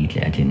l-imbid li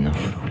qegħdin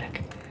noffrulek.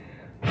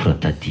 Frott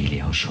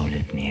tad-dili u xogħol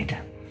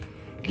il-bniedem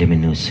li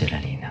minnu ssir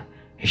għalina.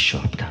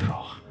 Ix-xorb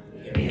tar-roħ.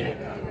 Birek.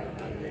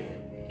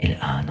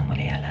 Il-qanu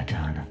mulela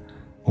tagħna.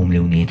 Li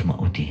uniet ma'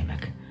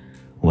 qudiemek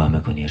u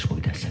għamek un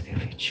jieġbuk da'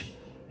 sakrifiċ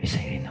li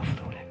sejrin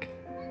nafrulek.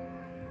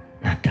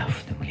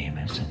 Naddafni mu li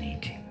jemen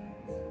suniti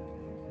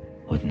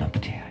u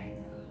d-nob tiegħi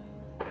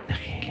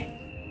naħili.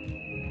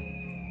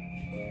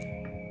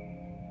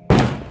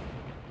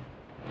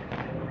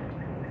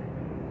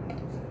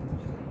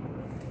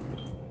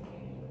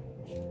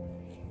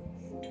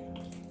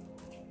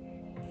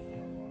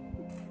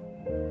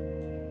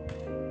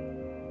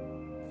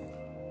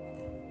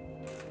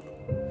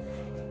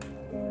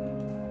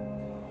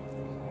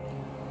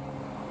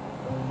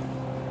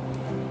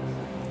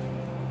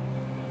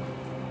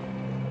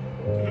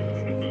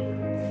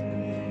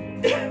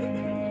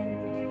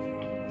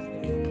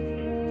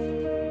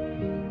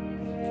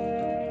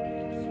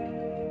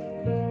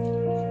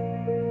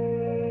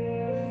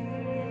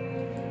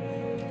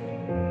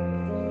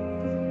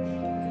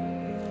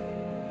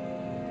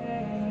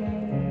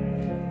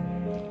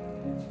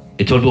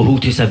 Itolbu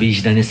ħuti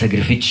sabiex dan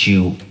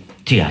is-sagrifiċċju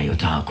tiegħi u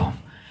tagħkom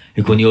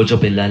ikun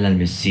joġob il-Alla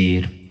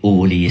l-Missier u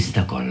li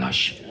jista'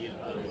 kollox.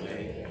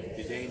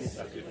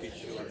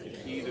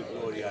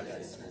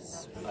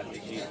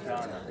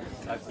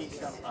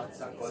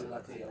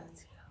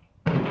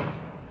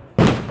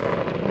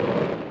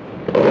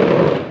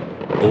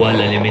 U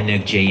Alla li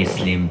minnek ġej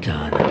islim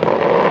tagħna.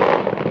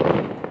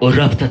 U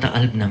r-rabta ta'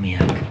 qalbna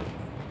miegħek.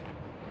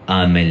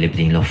 Għamel li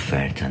b'din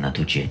l-offerta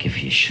nagħtu ġej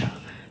kif jixra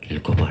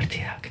lill-kubar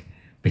tiegħek.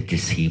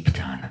 Bit-tisħib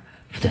tagħna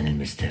f'dan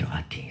il-misteru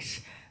qaddies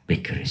bi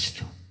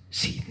Kristu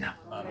Sidna.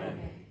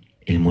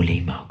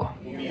 Il-mulej magħkom.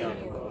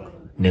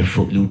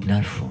 Nirfu qlubna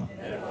l-fuq.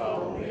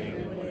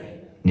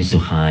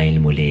 Niżuħaj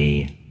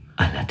il-mulej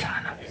Alla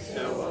tagħna.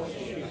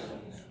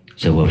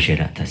 Sewwa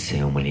b'xieraq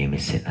tas-sew mulej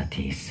missier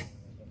qaddies.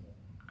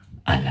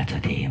 Alla ta'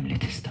 dejjem li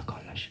tista'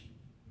 kollox.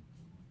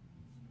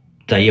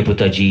 Tajjeb u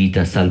taġi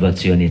ta'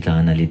 salvazzjoni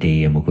tagħna li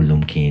dejjem u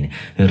kullum kien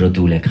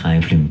irrodulek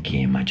ħajn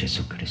flimkien ma'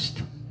 Ġesu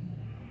Kristu.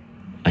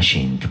 Għax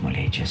int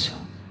mulej Ġesu.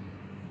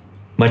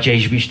 Ma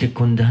ġejx biex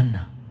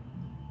tikkundanna,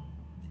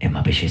 imma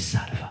biex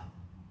issalva.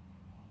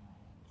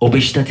 U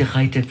biex tagħti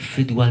ħajtek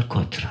fidwa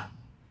l-kotra.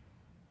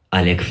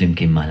 Għalhekk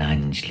flimkien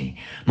mal-anġli,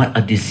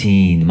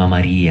 mal-qaddisin, ma'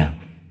 Marija,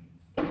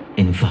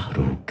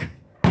 infaħruk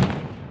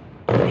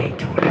u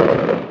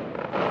ngħidulek.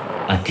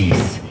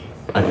 Qaddies,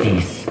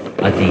 qaddies,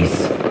 qaddies,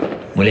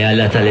 mulej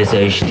Alla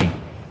tal-eżerċiti,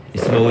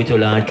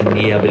 ismewitu l-art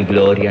l-mija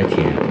bil-glorja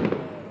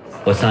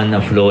tiegħek.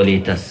 Osanna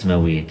fl-oli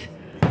tas-smewiet.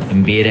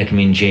 Imbierek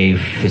minn ġej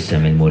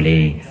fissem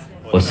il-mulej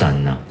u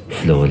sanna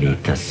fl-oli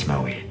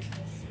tas-smawiet.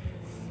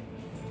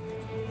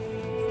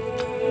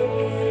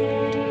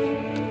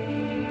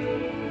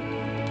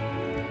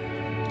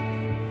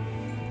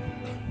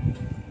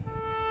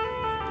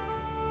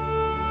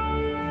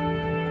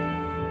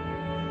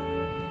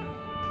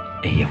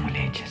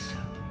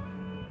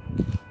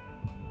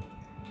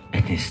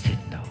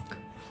 nistidnok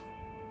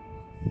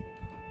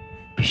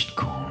biex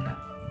tkun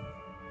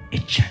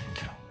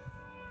iċ-ċentru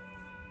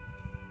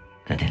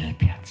ta' din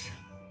il-pjazza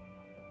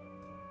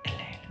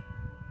il-lejl.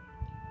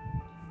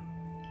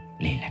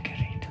 Lilek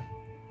irridu,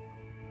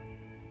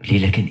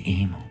 lilek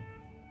inqimu,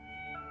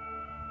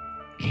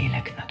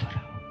 lilek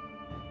naturaw.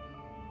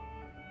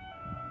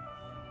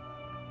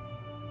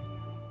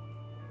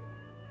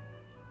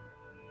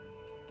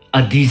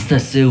 Għaddis ta'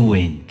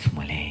 sewint,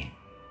 mulej.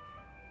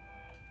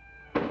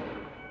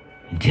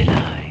 Inti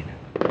lajn.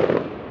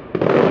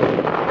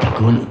 Ta'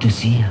 kull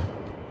Quddiesija.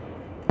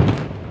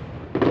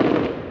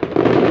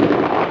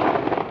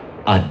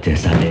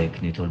 Għaddes għalek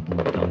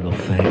nitolbuk dawn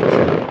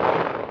l-offerti.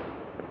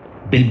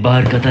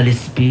 Bil-barka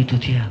tal-ispirtu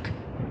tijak.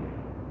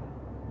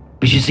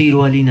 Biex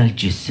jisiru għalina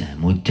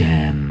l-ġisem u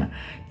d-dem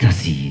ta'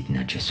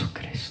 Sidna Ġesu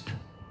Krist.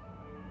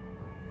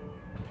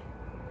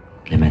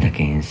 Li meta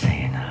kien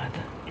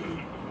sejjenata.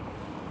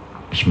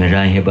 Biex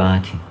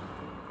mirrajħibati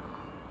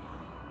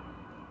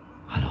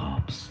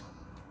għal-ħobs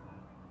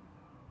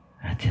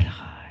għati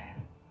l-ħajr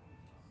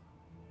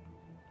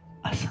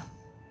qasam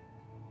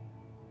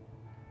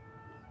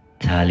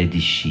tali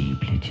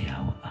disċipli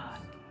tiegħu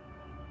qal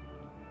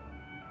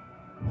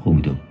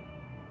ħudu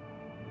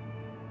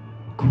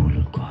kulu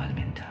l-kol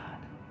minn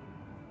dan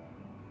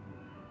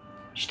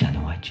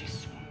x'dan huwa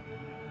ġismi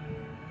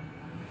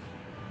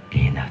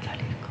li jingħata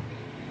lilkom.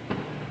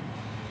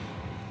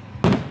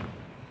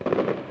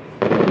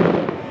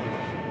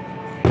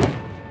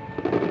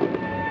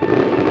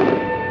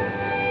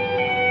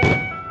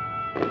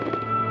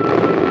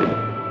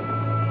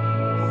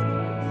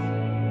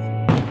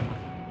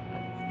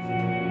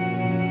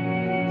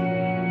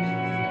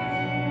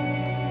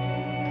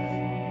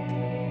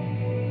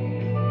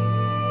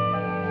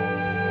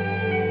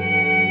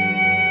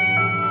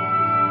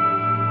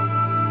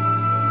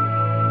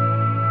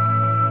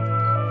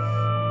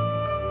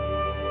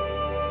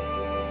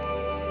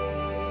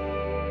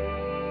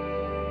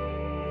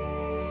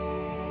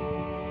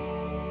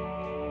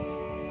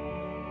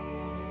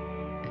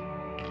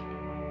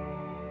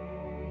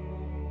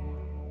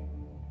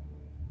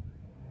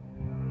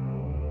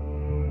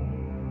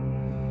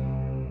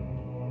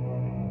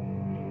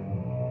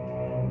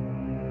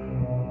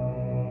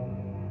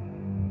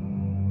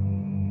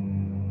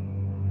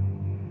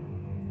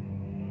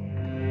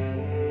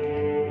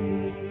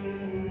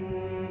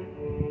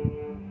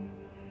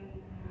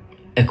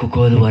 Ekku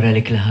kol wara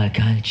li klaħa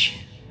kalċi.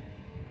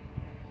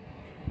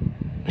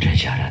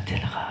 Reġarat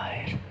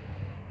il-ħajr.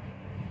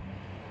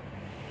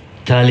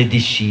 Tali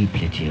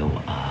disċipli tiegħu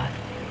qal.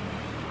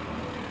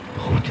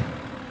 Ħud.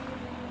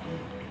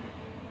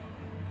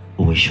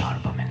 U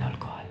xorba minnu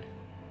l-kol.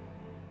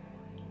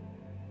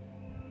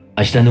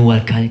 Għax dan huwa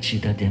l-kalċi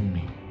ta'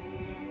 demmi.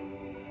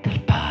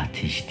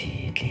 Tal-pati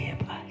ġdid li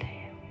jibqa'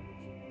 dejjem.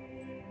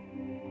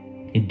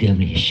 Id-dem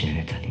li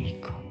jixxeret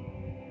għalikom.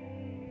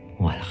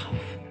 U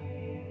għal-ħafna.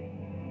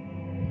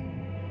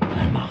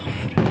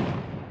 المغفرة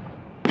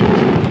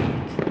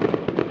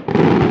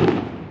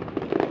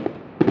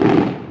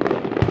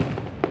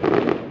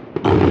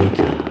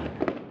الوداع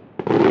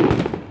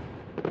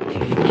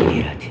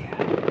تفكيرتها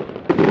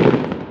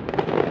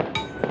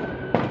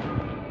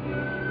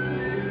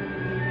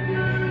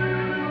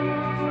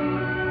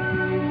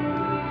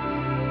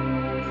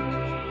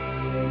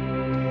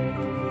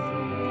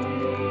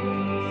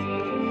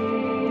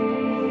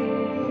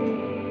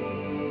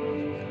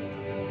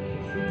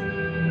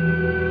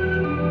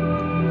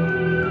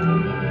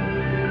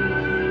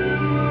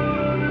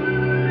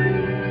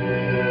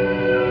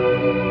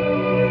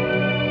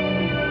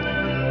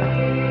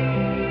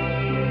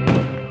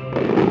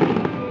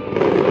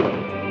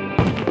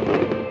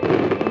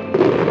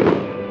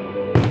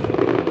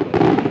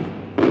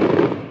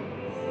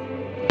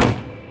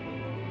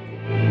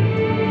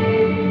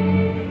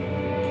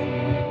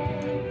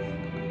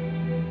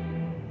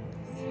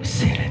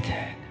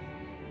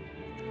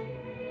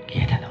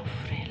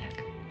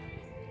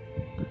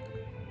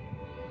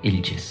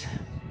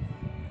il-ġisem,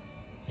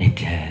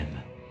 id-dem,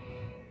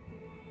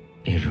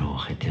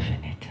 ir-ruħ,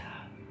 id-divinità.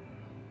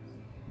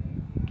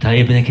 Ta'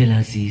 ibnek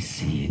il-Aziz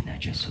Sidna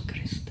Ġesu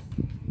Krist.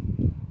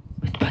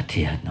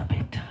 Bitbatti għadna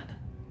bejtana.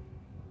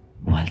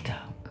 U għal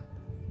dawk.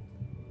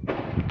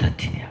 Ta'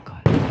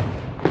 kol.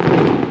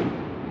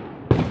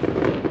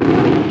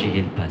 Ġi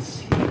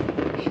il-passi.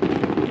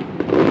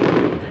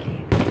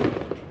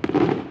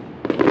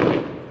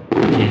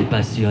 Ġi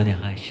il-passjoni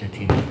ħajxa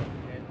tiegħek.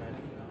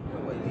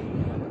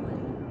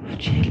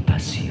 Ġi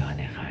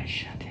il-passjoni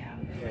ħajxa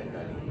tiegħek.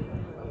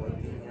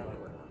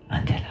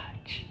 Għandi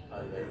l-ħaġġ.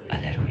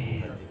 Għall-erwieħ.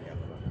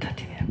 Ta'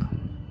 kol.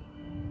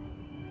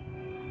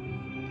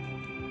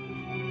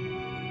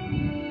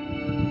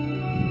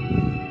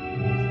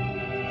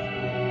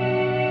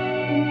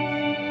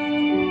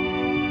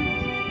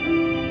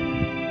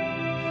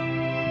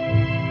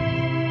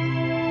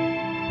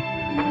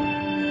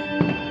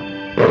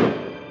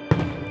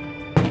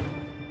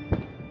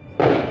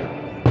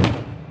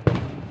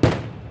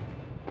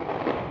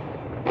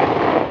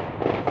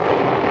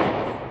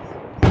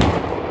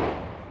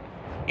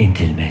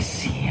 Inti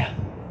l-Messija,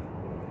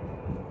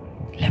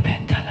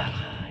 Leben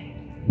tal-ħaj.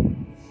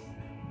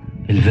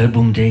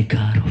 Il-verbum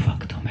dejkar u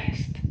faktom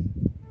est.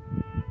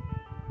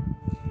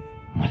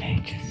 Mulej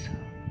Ġesu.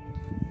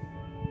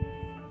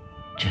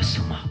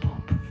 Ġesu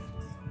maħbub.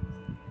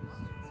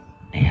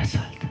 Eja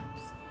salta.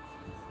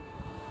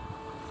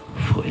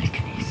 Fuq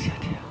il-knisja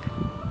tijak.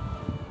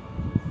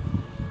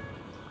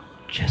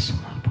 Ġesu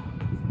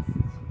maħbub.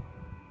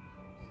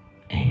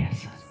 Eja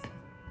salta.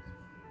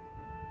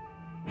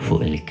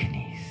 Fuq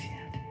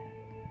il-knisja tijak.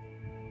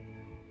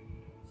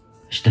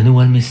 X'dan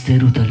huwa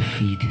l-misteru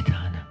tal-fidi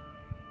tagħna.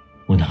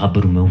 U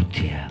nħabbru mewt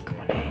tiegħek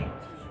mulej.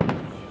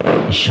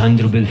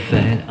 Nxandru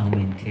bil-ferel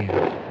qawwin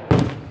tiegħek.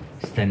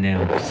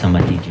 Stennewk sa ma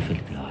tiġi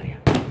fil-glorja.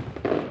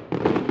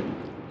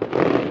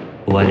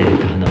 U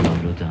għalhekk aħna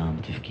nagħmlu dam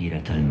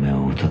tifkira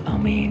tal-mewt u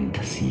l-qawwin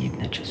ta'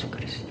 Sidna Ġesu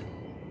Kristu.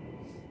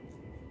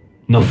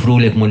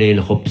 Nofrulek mulej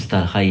l-ħobbs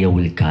tal-ħajja u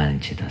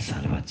l-kalċi ta'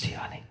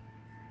 salvazzjoni.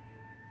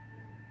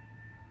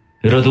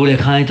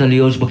 Irrodulek ħajta li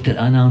jogħġbok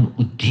tilqana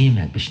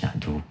qudiemek biex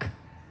naqduk.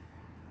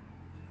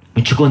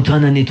 Mhux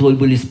kontana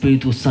nitolbu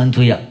l-Ispiritu Santu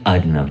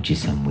jaqqadna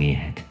b'ġisem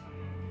wieħed.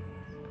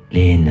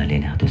 Li jenna li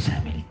naħdu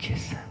sem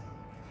il-ġisem.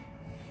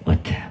 U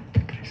t-tem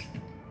ta'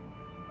 Kristu.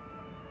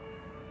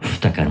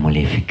 Ftakar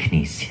mulej fi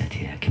knisja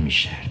tiegħek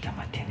imxerta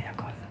mad-dinja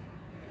kollha.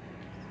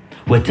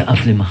 U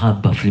taqaf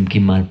l-imħabba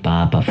fl-imkien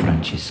mal-Papa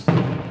Franċisku.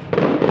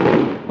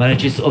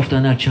 Mal-Ġisqof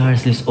tagħna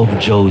Charles l-Isqof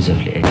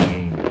Joseph li qed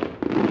jgħin.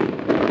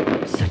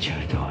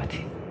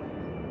 Saċerdoti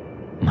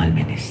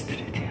mal-Ministri.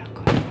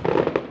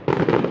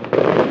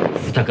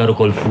 Ftakar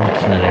ukoll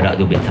futna li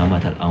raqdu bit-tama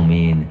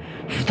tal-qawmien,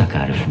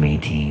 ftakar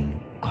f'mejtin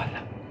kollha.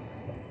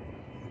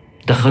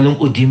 Daħħalhom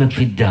quddiemek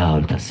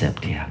fid-dawl tas-seb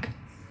tiegħek.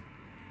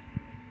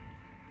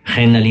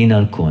 Ħenna lina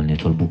l-koll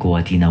nitolbuk u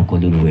għatina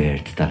wkoll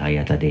il-wirt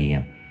tal-ħajja ta'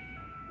 dejjem.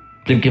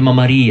 Flimkien ma'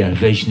 Marija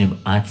l-Verġni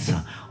Mqazza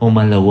u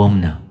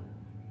mal-lawomna.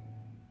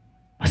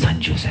 Ma'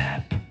 San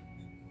Ġusep.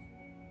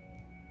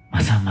 Ma'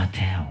 San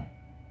Matteo.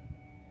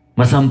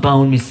 Ma' San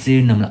Pawl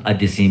missirna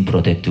mill-qaddisin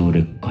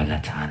protetturi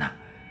kollha tagħna.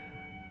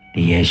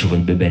 Li jiexu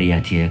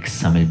fil-biberija tiegħek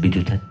sa mill-bidu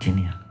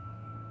tad-dinja.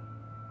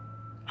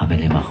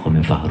 Għamel li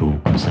magħhom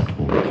infaħruk u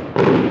nsabħuk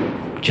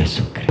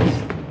Ġesu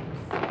Kristu.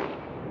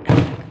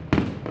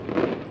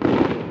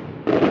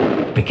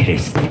 Bi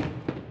Kristi.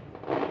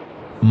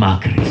 Ma'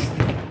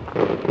 Kristi.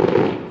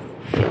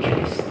 Fi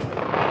Kristi.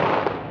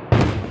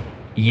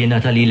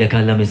 Jiena talilek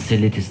Alla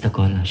missilli tista'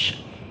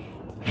 kollox.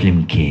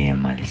 Flimkien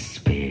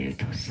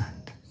mal-Ispiritu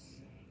Sant.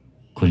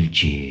 Kull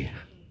ġieħ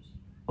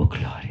u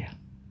glorja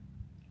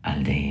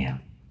għal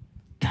dejjem.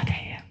 Ta'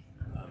 dejjem.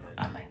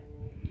 Amen.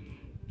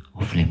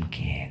 U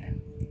flimkien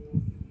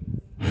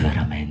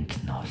verament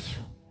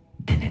nosu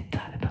din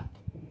it-talba.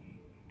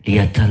 Li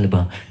hija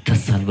talba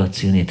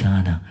tas-salvazzjoni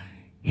tagħna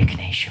jekk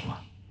ngħixuha.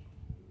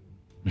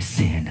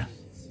 Missiena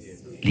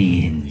li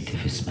inti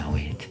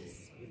fis-smawiet.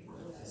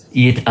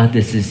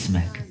 Jitqaddes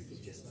ismek,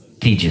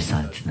 tiġi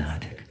sant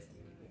ngħadek.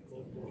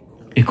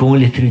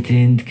 Ikun li trid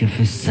int kif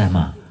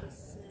fis-sema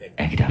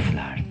hekk da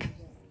fl-art.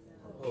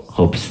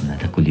 Ħobsna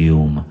ta'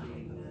 kuljum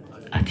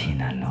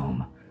għatina l-lum.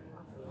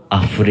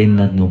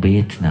 Affrinna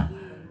d-nubietna,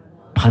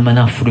 bħalma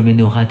naffru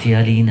minnu ħati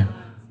għalina,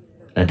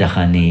 la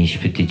daħanix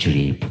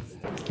fit-tiġrib,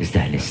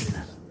 iżda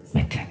ħlisna,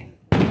 metteni.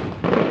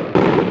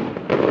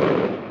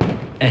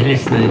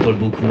 Eħlisna li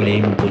tolbuk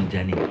mulejn kull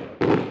dani.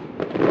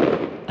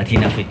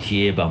 Għatina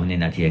fit-tjieba u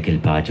nina tijek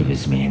il-paġu fi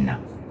żmienna.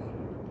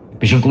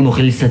 Biex nkunu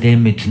xilsa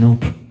dejjem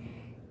mit-tnub,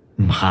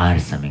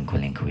 mħarsa minn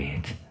kull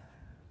inkwiet.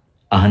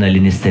 Aħna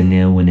li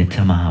nistennew u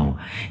nittamaw,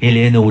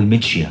 il-għenu u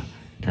l-midxja,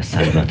 ta'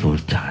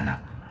 Salvatur tagħna,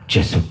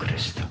 Ġesu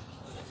Kristu,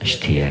 għax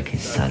tiegħek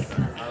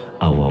issaltna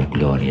għawa u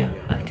glorja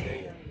għal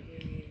tiegħek.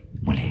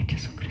 Mulej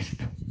Ġesu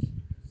Kristu.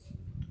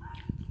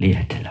 Li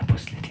qed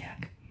l-apostli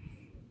tiegħek.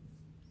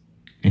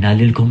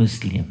 Inħallilkom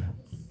islim,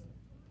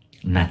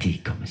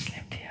 natikom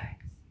islim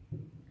tiegħek.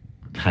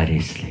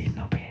 Tħares li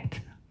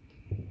l-nobietna.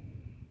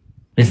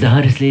 Iżda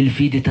ħares li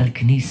l-fidi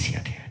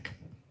tal-Knisja tiegħek.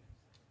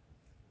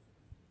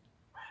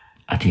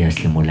 Għati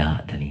jaslimu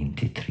laqda li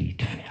inti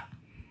trid fiha.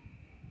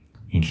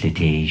 Int li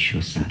tgħix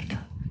u salta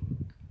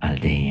għal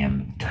dejjem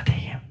ta'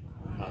 dejjem.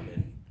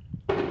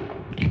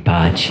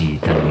 Il-paċi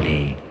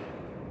tal-mulej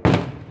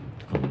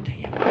tkun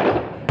dejjem.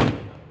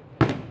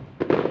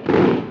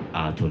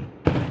 Għadu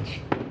l-paċi.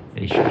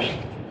 Ixux.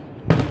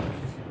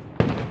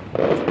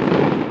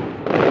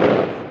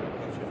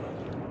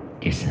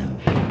 Isem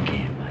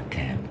fil-kem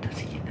għatem ta'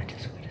 Sidna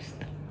Ġesu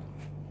Kristu.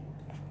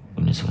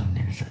 U niswa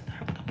ninsa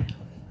darba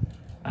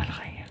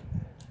għal-ħajja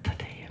ta'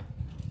 dejjem.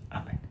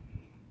 Amen.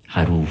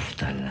 Ħaruf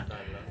tal-la.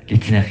 Li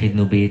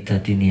t-neħidnu biet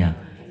ta' dinja,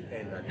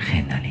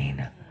 ħenna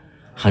lina.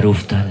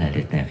 Ħaruf talla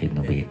li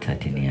t-neħidnu biet ta'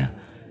 dinja,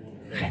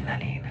 ħenna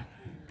lina.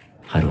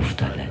 Ħaruf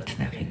talla li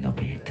t-neħidnu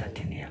biet ta'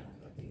 dinja,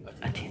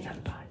 għatina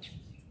l-paċ.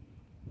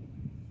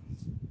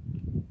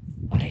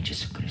 U lej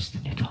Ġesu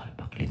Kristu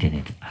nitolbak li din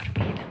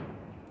it-qarbina.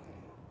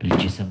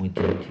 Bil-ġisem u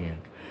d-din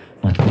tijak,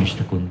 ma tkunx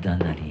ta'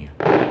 kundanna lija.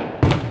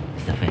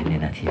 Iżda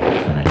fejnina tijak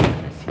tkun għalija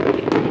nasib.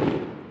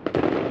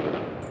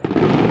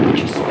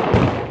 Ġesu.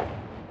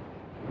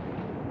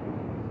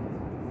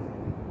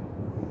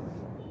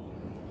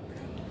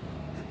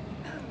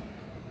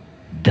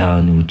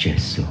 danu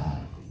Ġesu,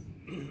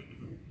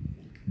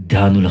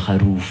 danu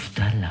l-ħaruf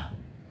Talla,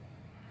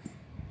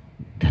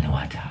 danu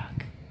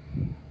għadak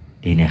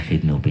li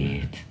neħfid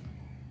nubiet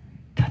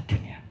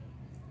tad-dinja.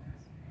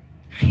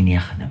 Xin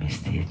jaħna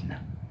mistiedna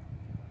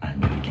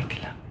għal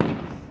l-ikla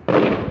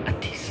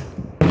għattisa.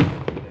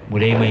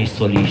 Mulej ma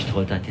jistolix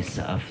tħod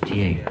għattisa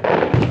għaftijaj,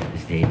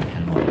 izdejt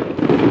kalmon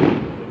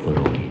u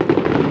roli.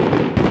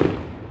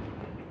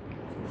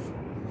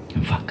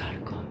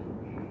 Nfakkarkom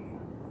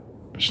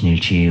biex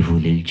nirċievu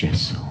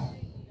l-Ġesu,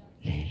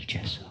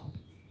 l-Ġesu.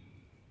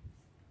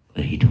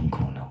 Rridu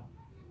nkunu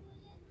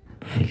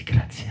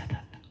fil-grazzja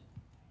Talla.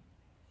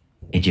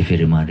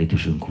 Iġifieri ma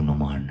rridux nkunu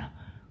marna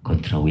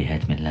kontra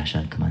wieħed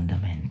mill-10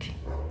 kmandamenti.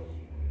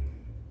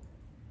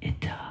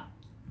 Id-da,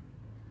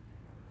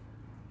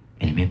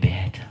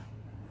 il-mibeta,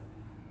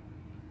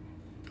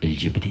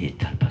 il-ġibdiet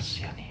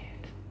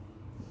tal-passjonijiet.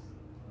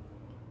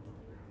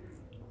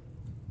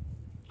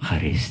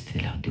 Ħarist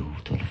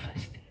il-ħdut u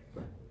l-festi.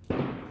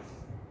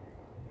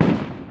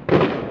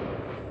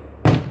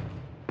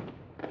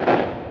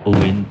 U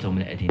intom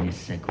li qegħdin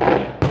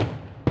issegwuna.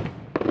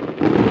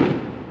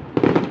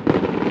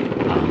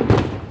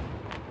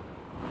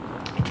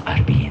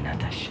 Itqarbina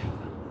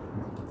tax-xewqa.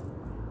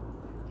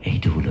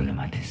 Ejdulu li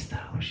ma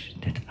tistgħux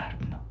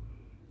titqarbnu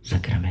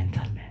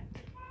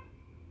sakramentalment.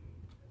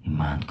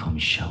 Imma għandkom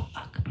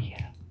xewqa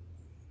kbira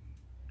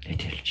li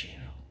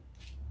tirċievu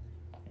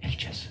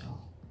il-Ġesu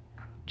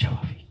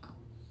ġewwa fikom.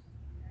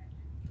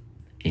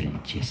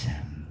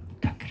 Il-ġisem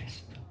ta'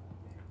 Kristu.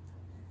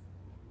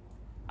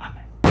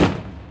 Amen.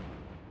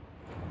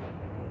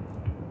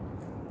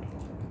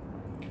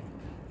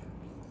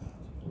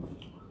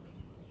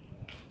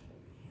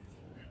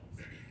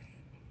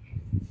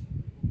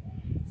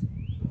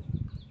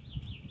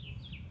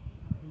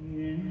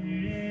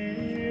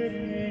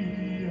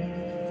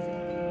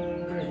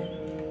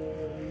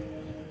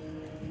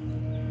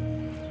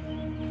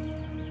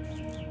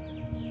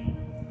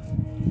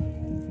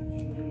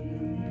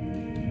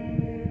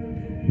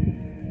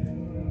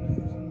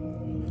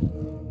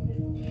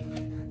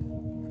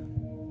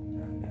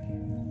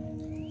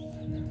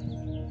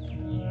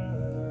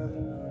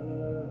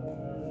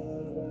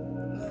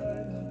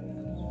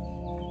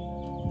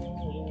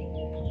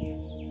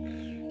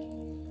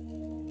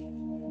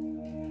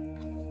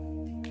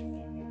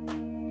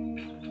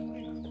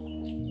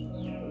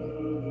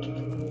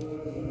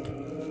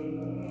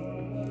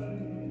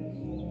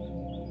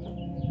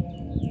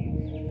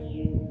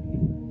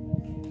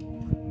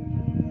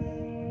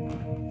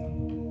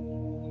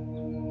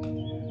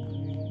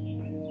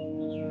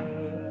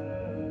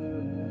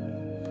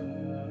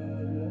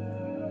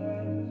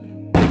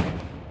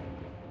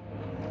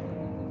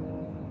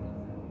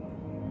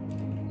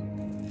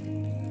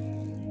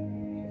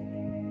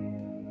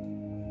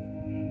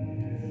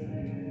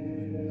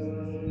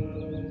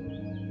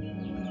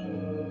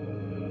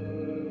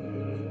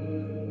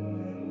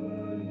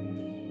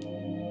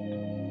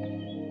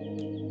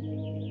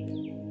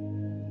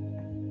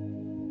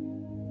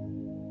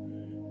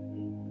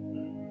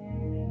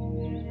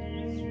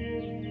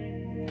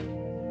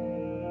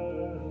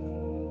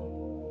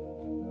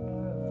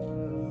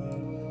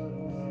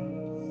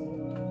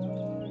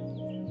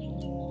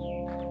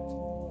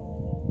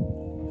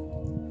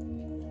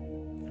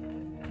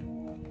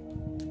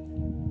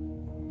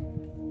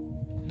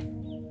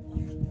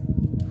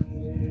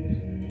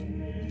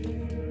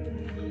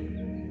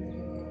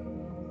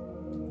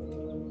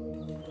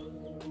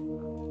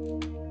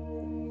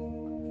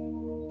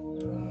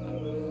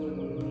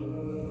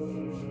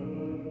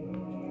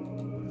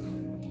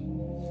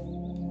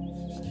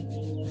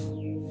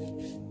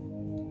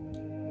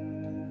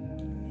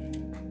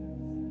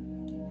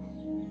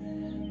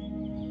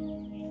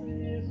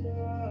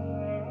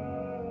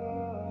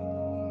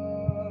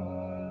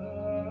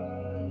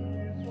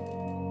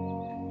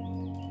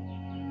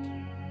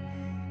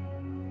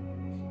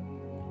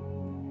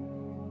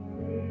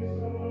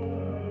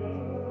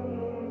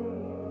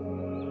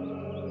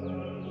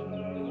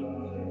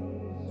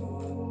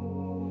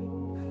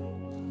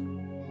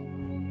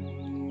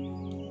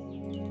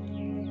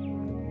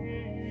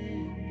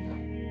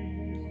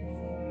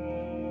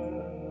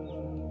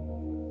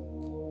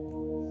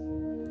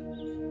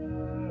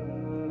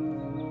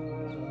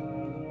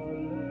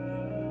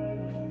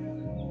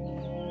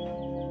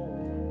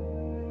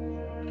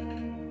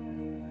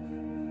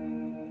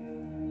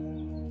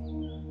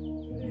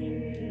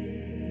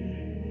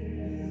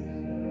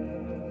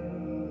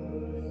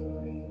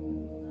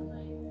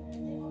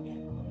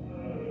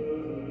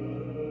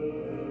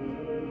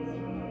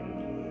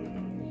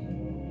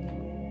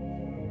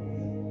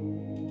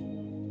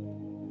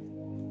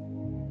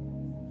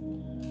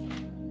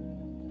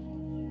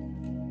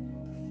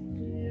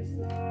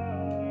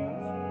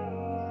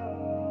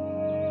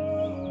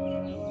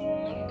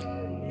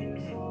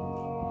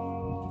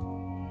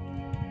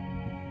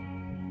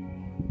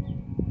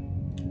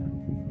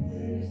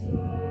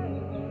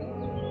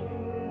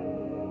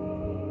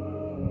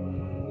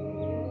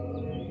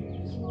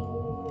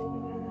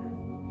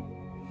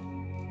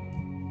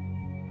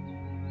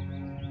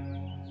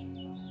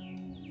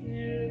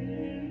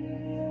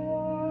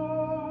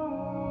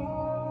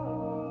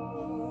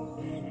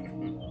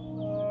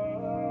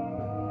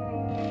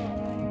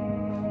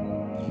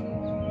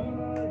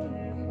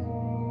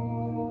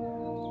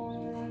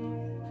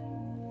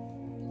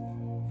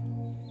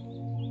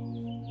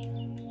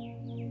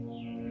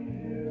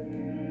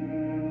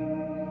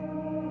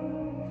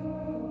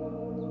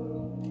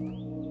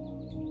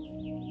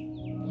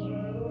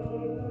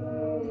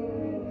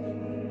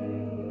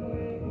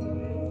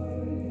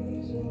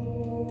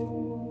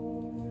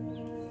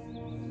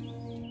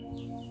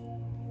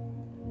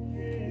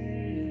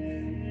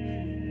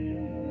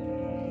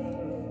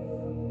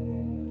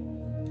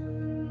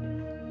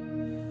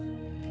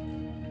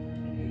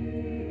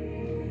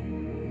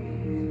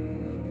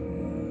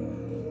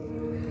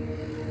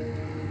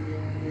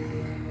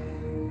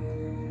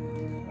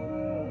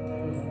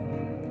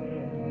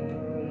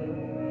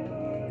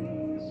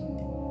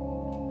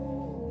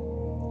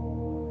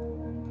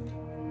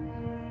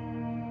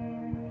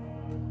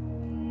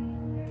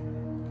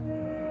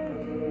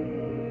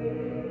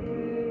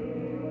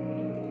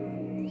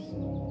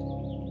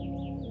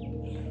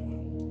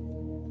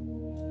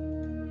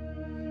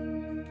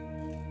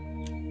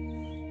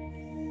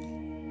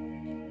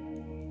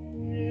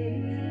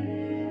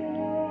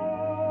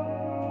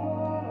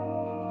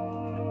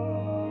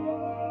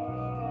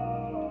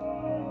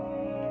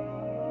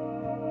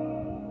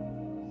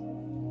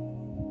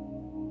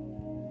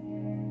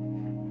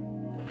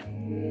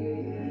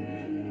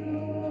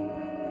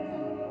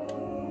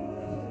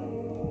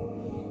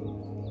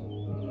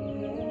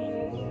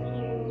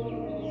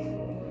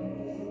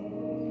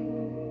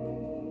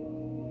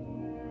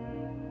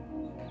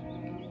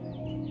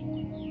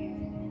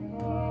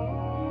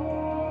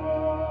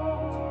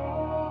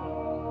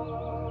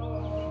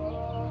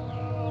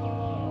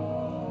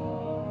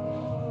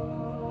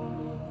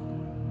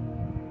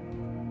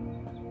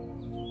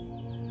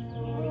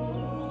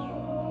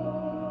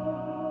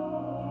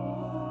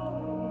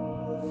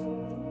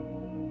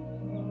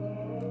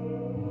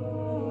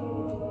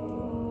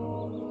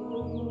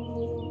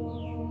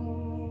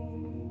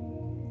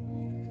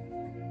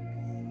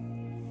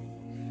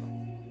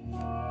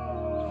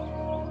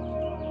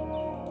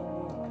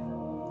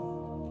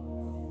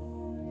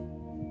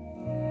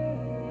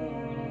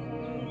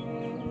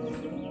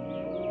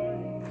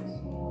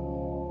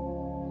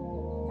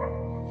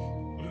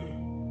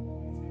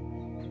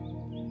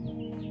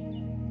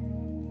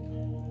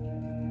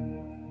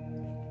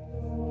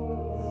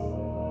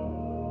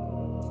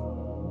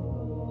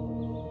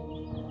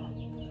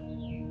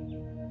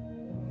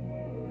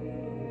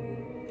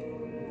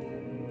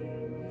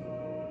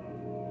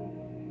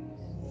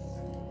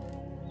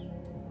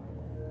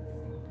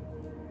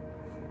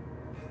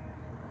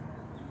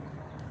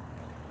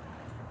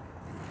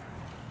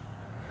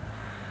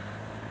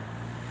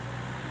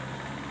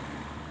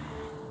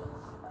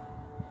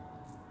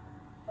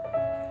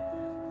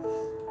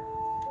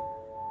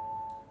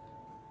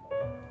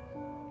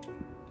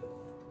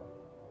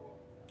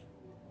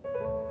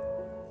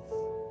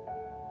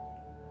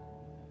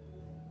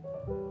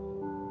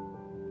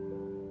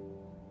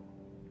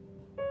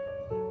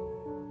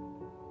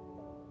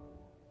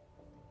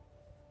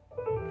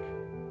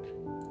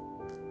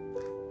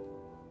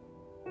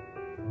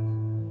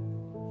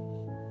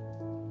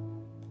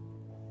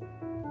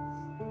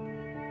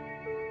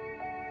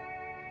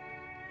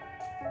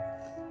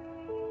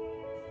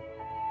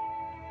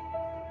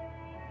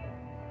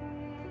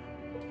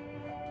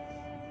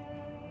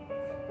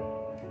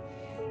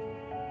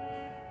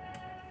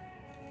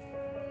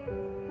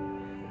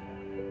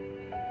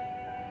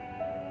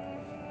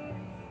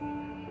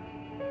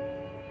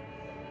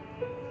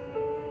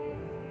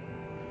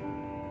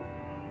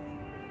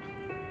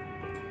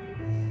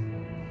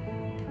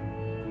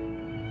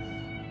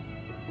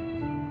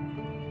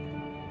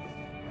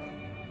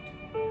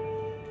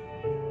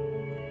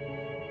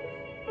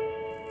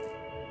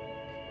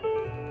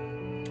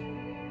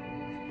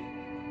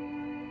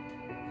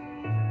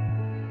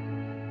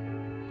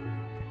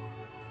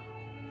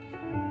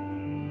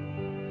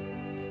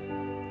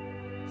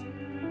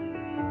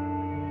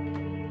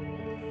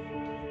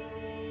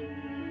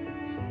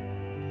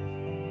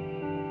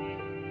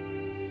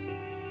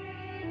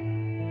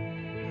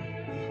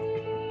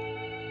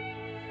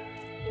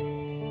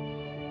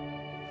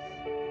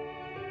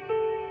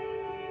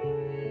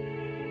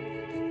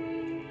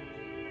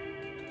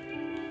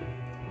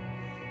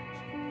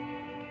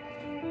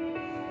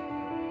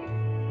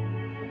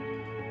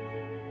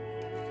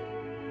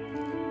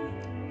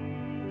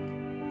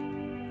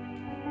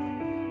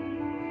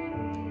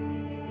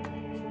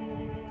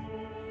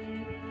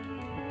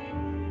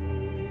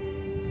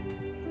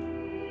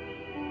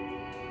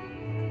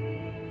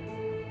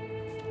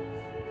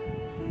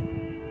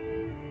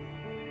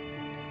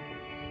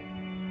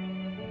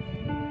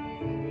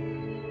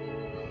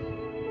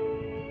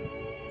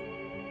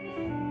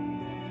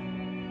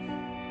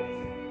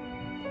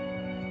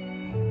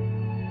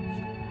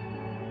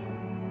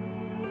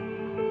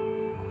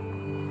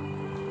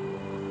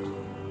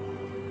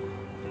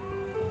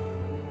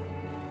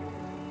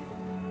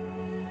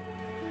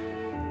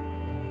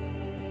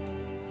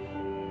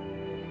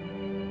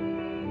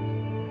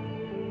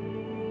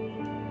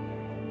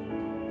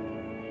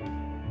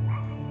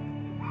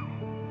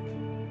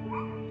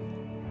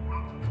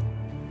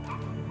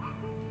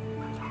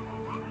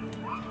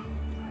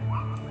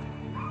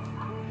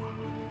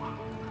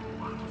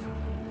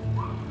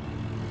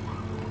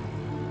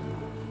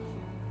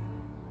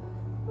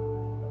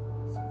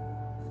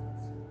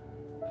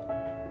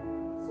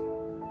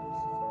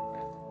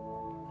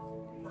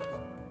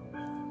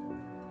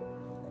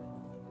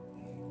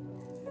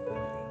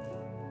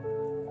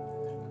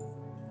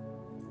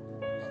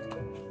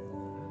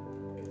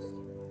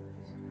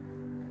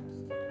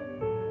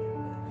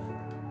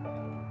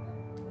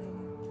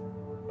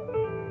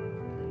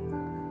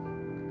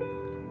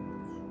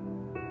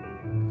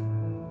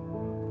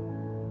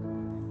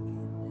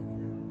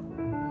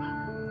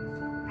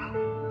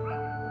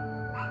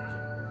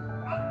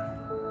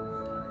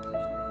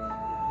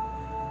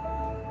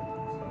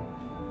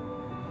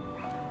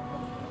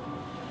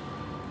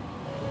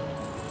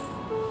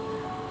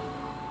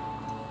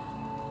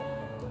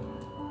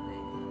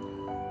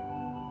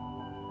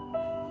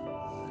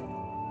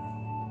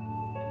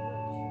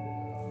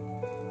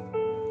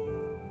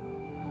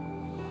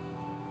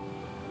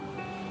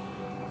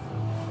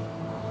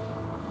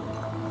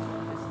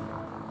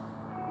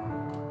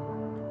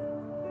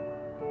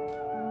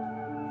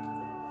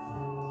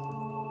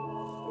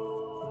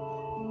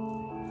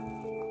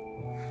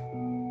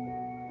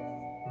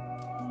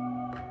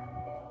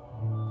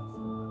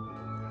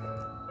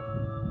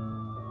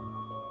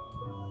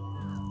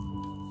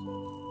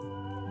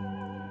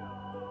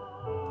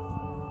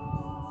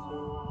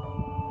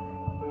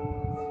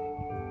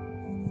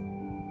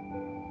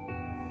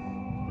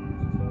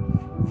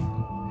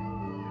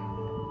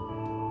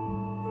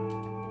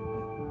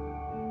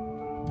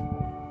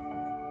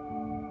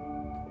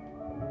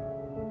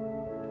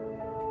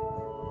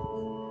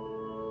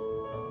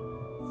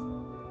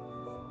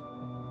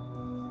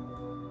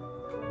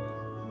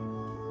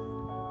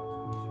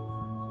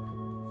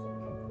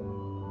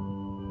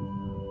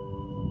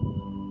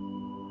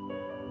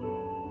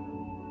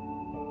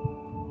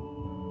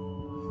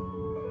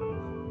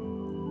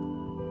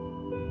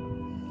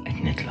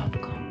 qed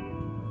nitlobkom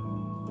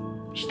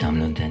biex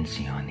tagħmlu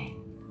intenzjoni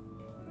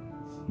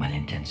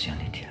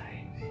mal-intenzjoni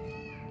tiegħi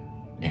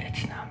li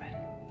qed nagħmel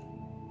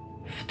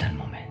f'tal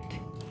moment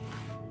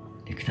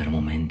l-iktar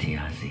momenti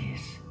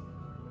għażiż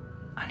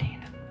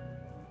għalina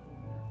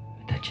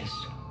meta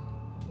Ġesu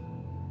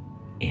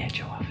qiegħed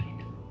ġewwa fina.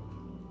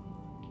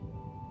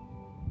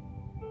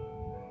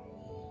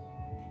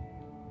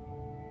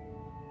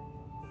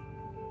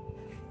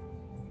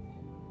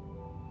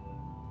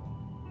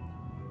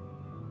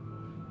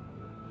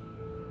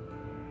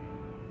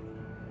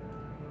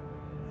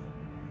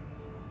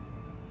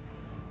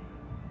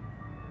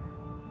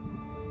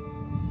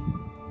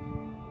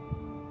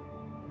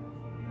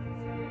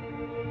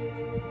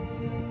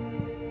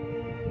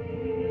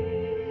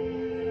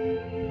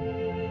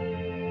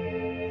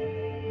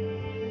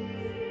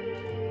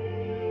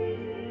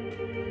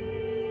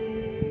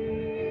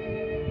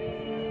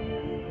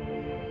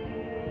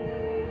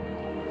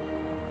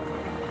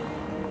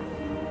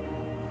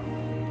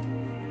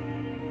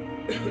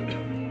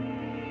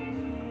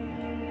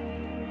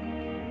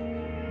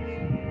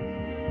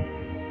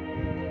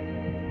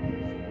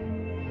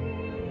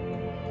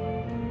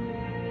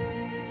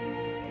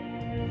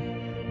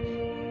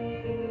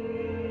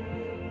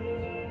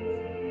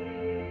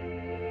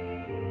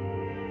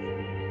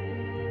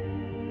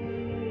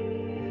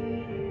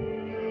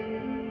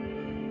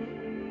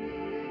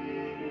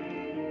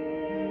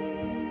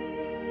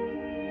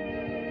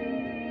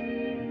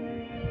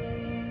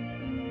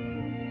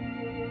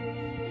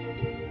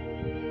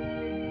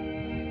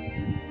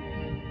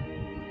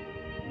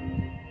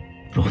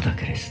 Ruħ ta'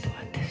 Kristu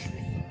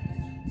għaddisni,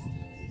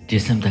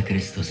 ġisem ta'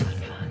 Kristu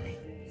salvani,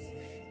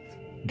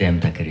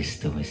 dem ta'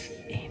 Kristu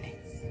isqini,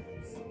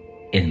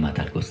 ilma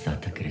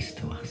tal-gustat ta'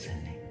 Kristu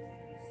għaxselni,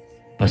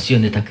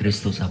 passjoni ta'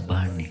 Kristu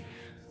sabbarni,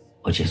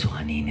 u Ġesu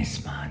ħanin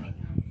ismani,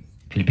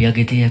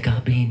 fil-pjagi tijak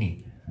għabini,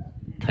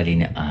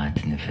 tal-ini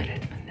għad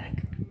niferet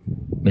minnek,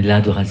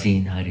 mill-għadu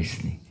ħazin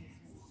ħarisni,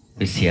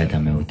 bis-sjada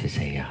mewti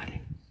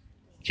sejjali,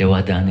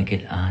 ġewa danek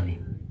il-qani,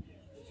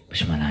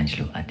 biex ma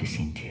l-anġlu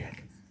għaddisin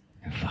tijak,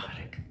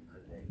 nfaħrek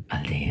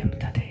għal-dejjem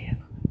ta' dejjem.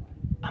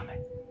 Amen.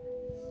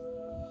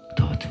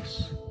 Totus,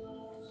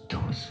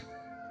 tus,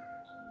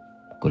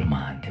 kull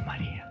ma għandi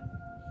Marija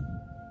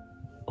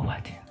u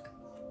għatijak.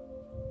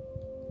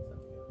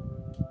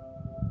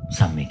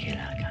 Sammi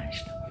kiela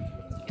għanġna.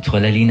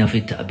 Idħol għalina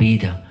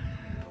fit-taqbida,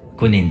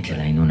 kun inti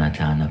lajnuna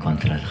tagħna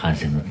kontra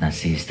l-ħażin u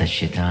t-nassis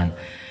tax-xitan,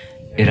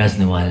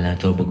 irrażni għalla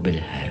tobuk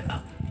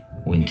bil-ħerqa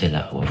u inti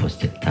laqwa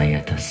fost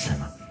it-tajja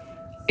tas-sema.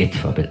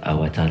 Itfa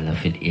bil-qawwa talla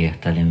fil-qieħ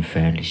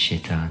tal-infern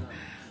l-xitan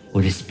u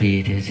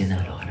l-ispiriti eżina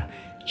l-oħra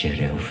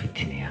ġerrew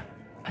fid-dinja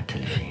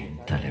għat-telfin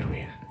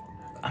tal-irwieħ.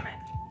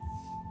 Amen.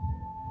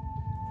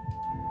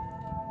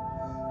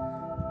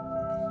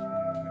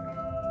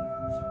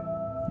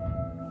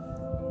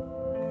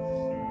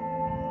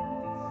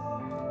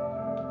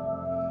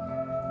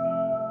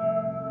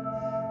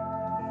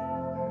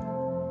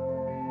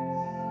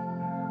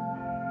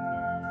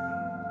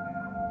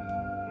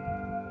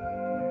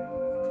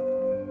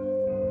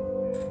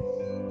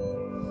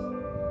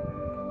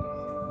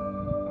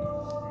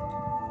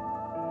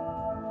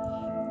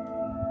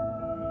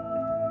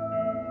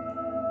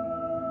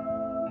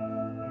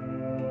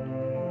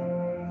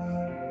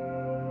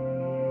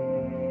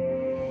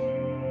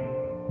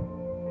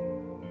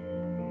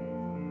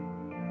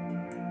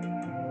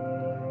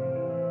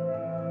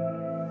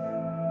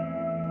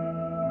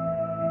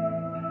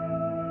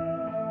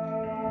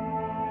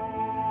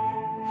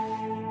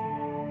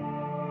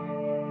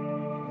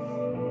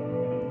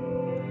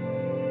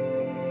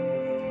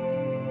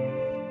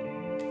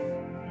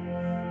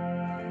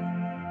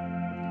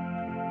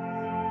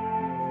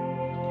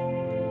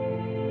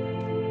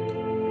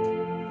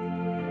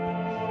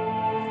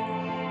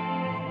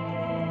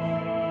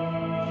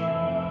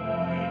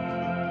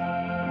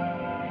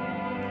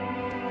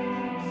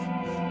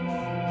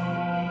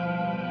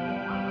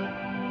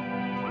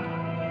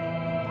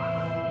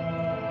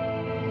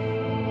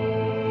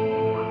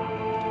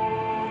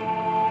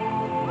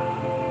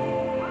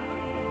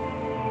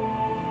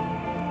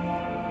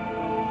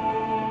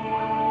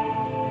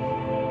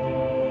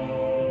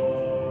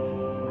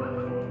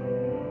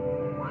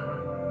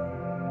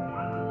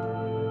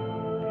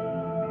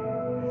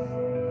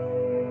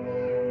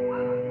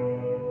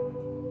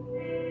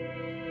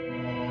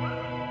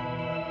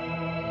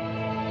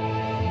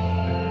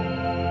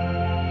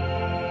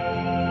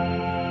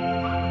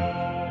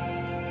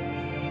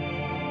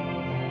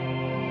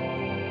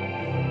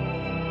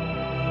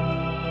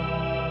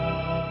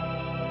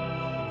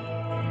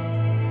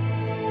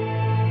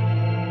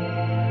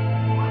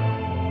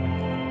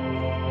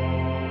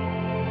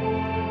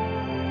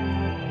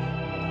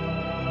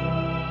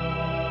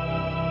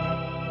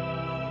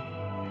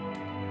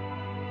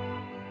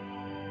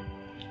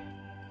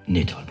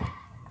 nitolbu.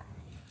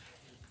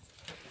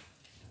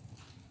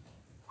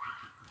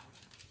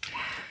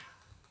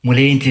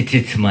 Muli inti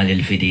titma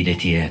l-fidili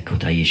tijek u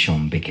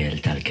tajixum bikel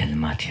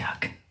tal-kelma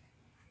tijak.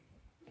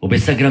 U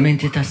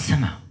bis-sagramenti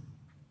tas-sema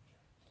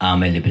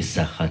Għamel li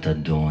bis-saħħa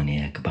tad-doni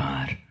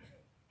kbar,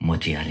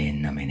 moti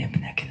għalinna minn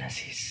ibnek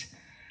l-aziz.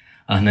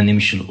 Aħna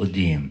nimxu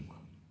l-qudiem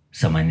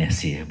sa ma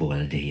nessieħbu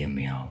għal dejjem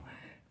miegħu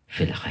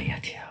fil-ħajja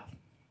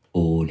tiegħu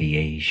u li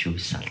jgħixu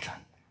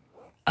saltan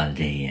għal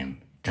dejjem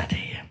ta'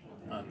 dejjem.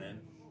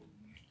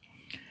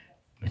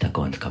 Meta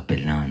kont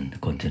kappellan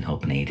kont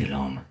inħobb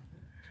ngħidilhom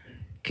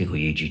kieku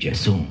jiġi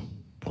Ġesu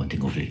kont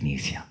inkun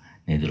fil-Knisja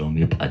ngħidilhom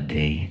jibqa'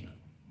 dej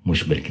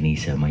mhux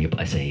bil-Knisja ma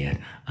jibqa' sejjer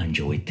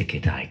ġew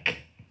it-tikitajk.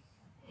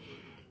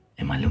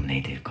 Imma llum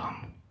ngħidilkom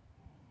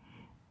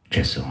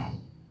Ġesu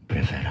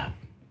prefera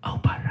għaw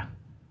barra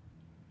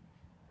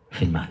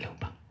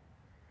fil-Maqluba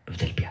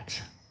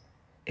fil-Pjazza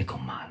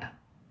ikun magħna.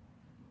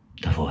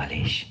 Tafu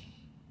għaliex?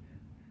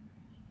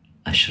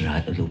 Għax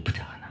l-qlub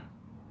tagħna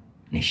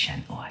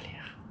nixxenqu għalih.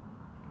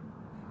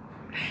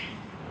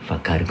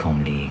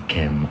 Fakkarkom li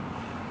kemm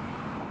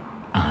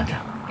għada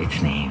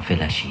it-tnejn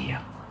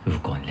fil-għaxija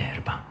f'kon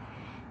l-erba'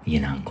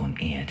 jiena nkun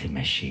qiegħed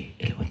immexxi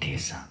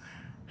l-Quddiesa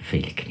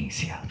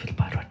fil-Knisja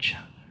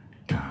fil-parroċċa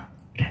ta'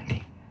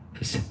 Qrendi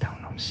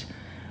fis-6:30.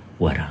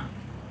 Wara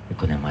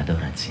ikun hemm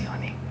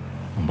adorazzjoni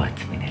u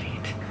mbagħad min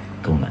irid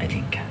kunu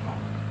qegħdin kellmu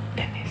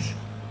lin-nies.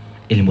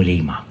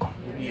 Il-mulej magħkom.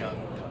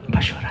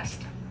 Baxxu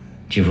rasna.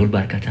 Ġivu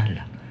l-barka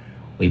t'Alla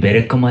u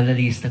jberikkom Alla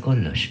li jista'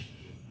 kollox.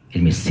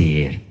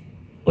 Il-Missier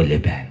u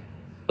l-Iben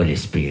u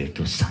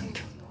l-Ispiritu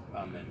Sant.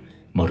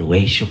 Morru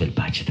għejxu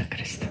bil-paċi ta'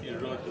 Krist.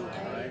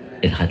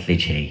 Il-ħadd li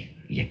ġej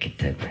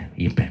jekk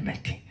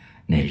jippermetti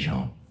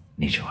nerġgħu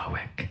niġu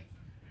hawnhekk.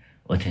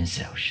 U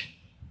tinsewx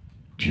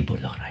ġibu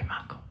l-oħrajn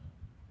magħkom.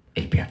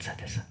 Il-Pjazza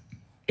 9.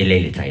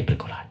 Il-lejli tajjeb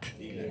il-kulħadd.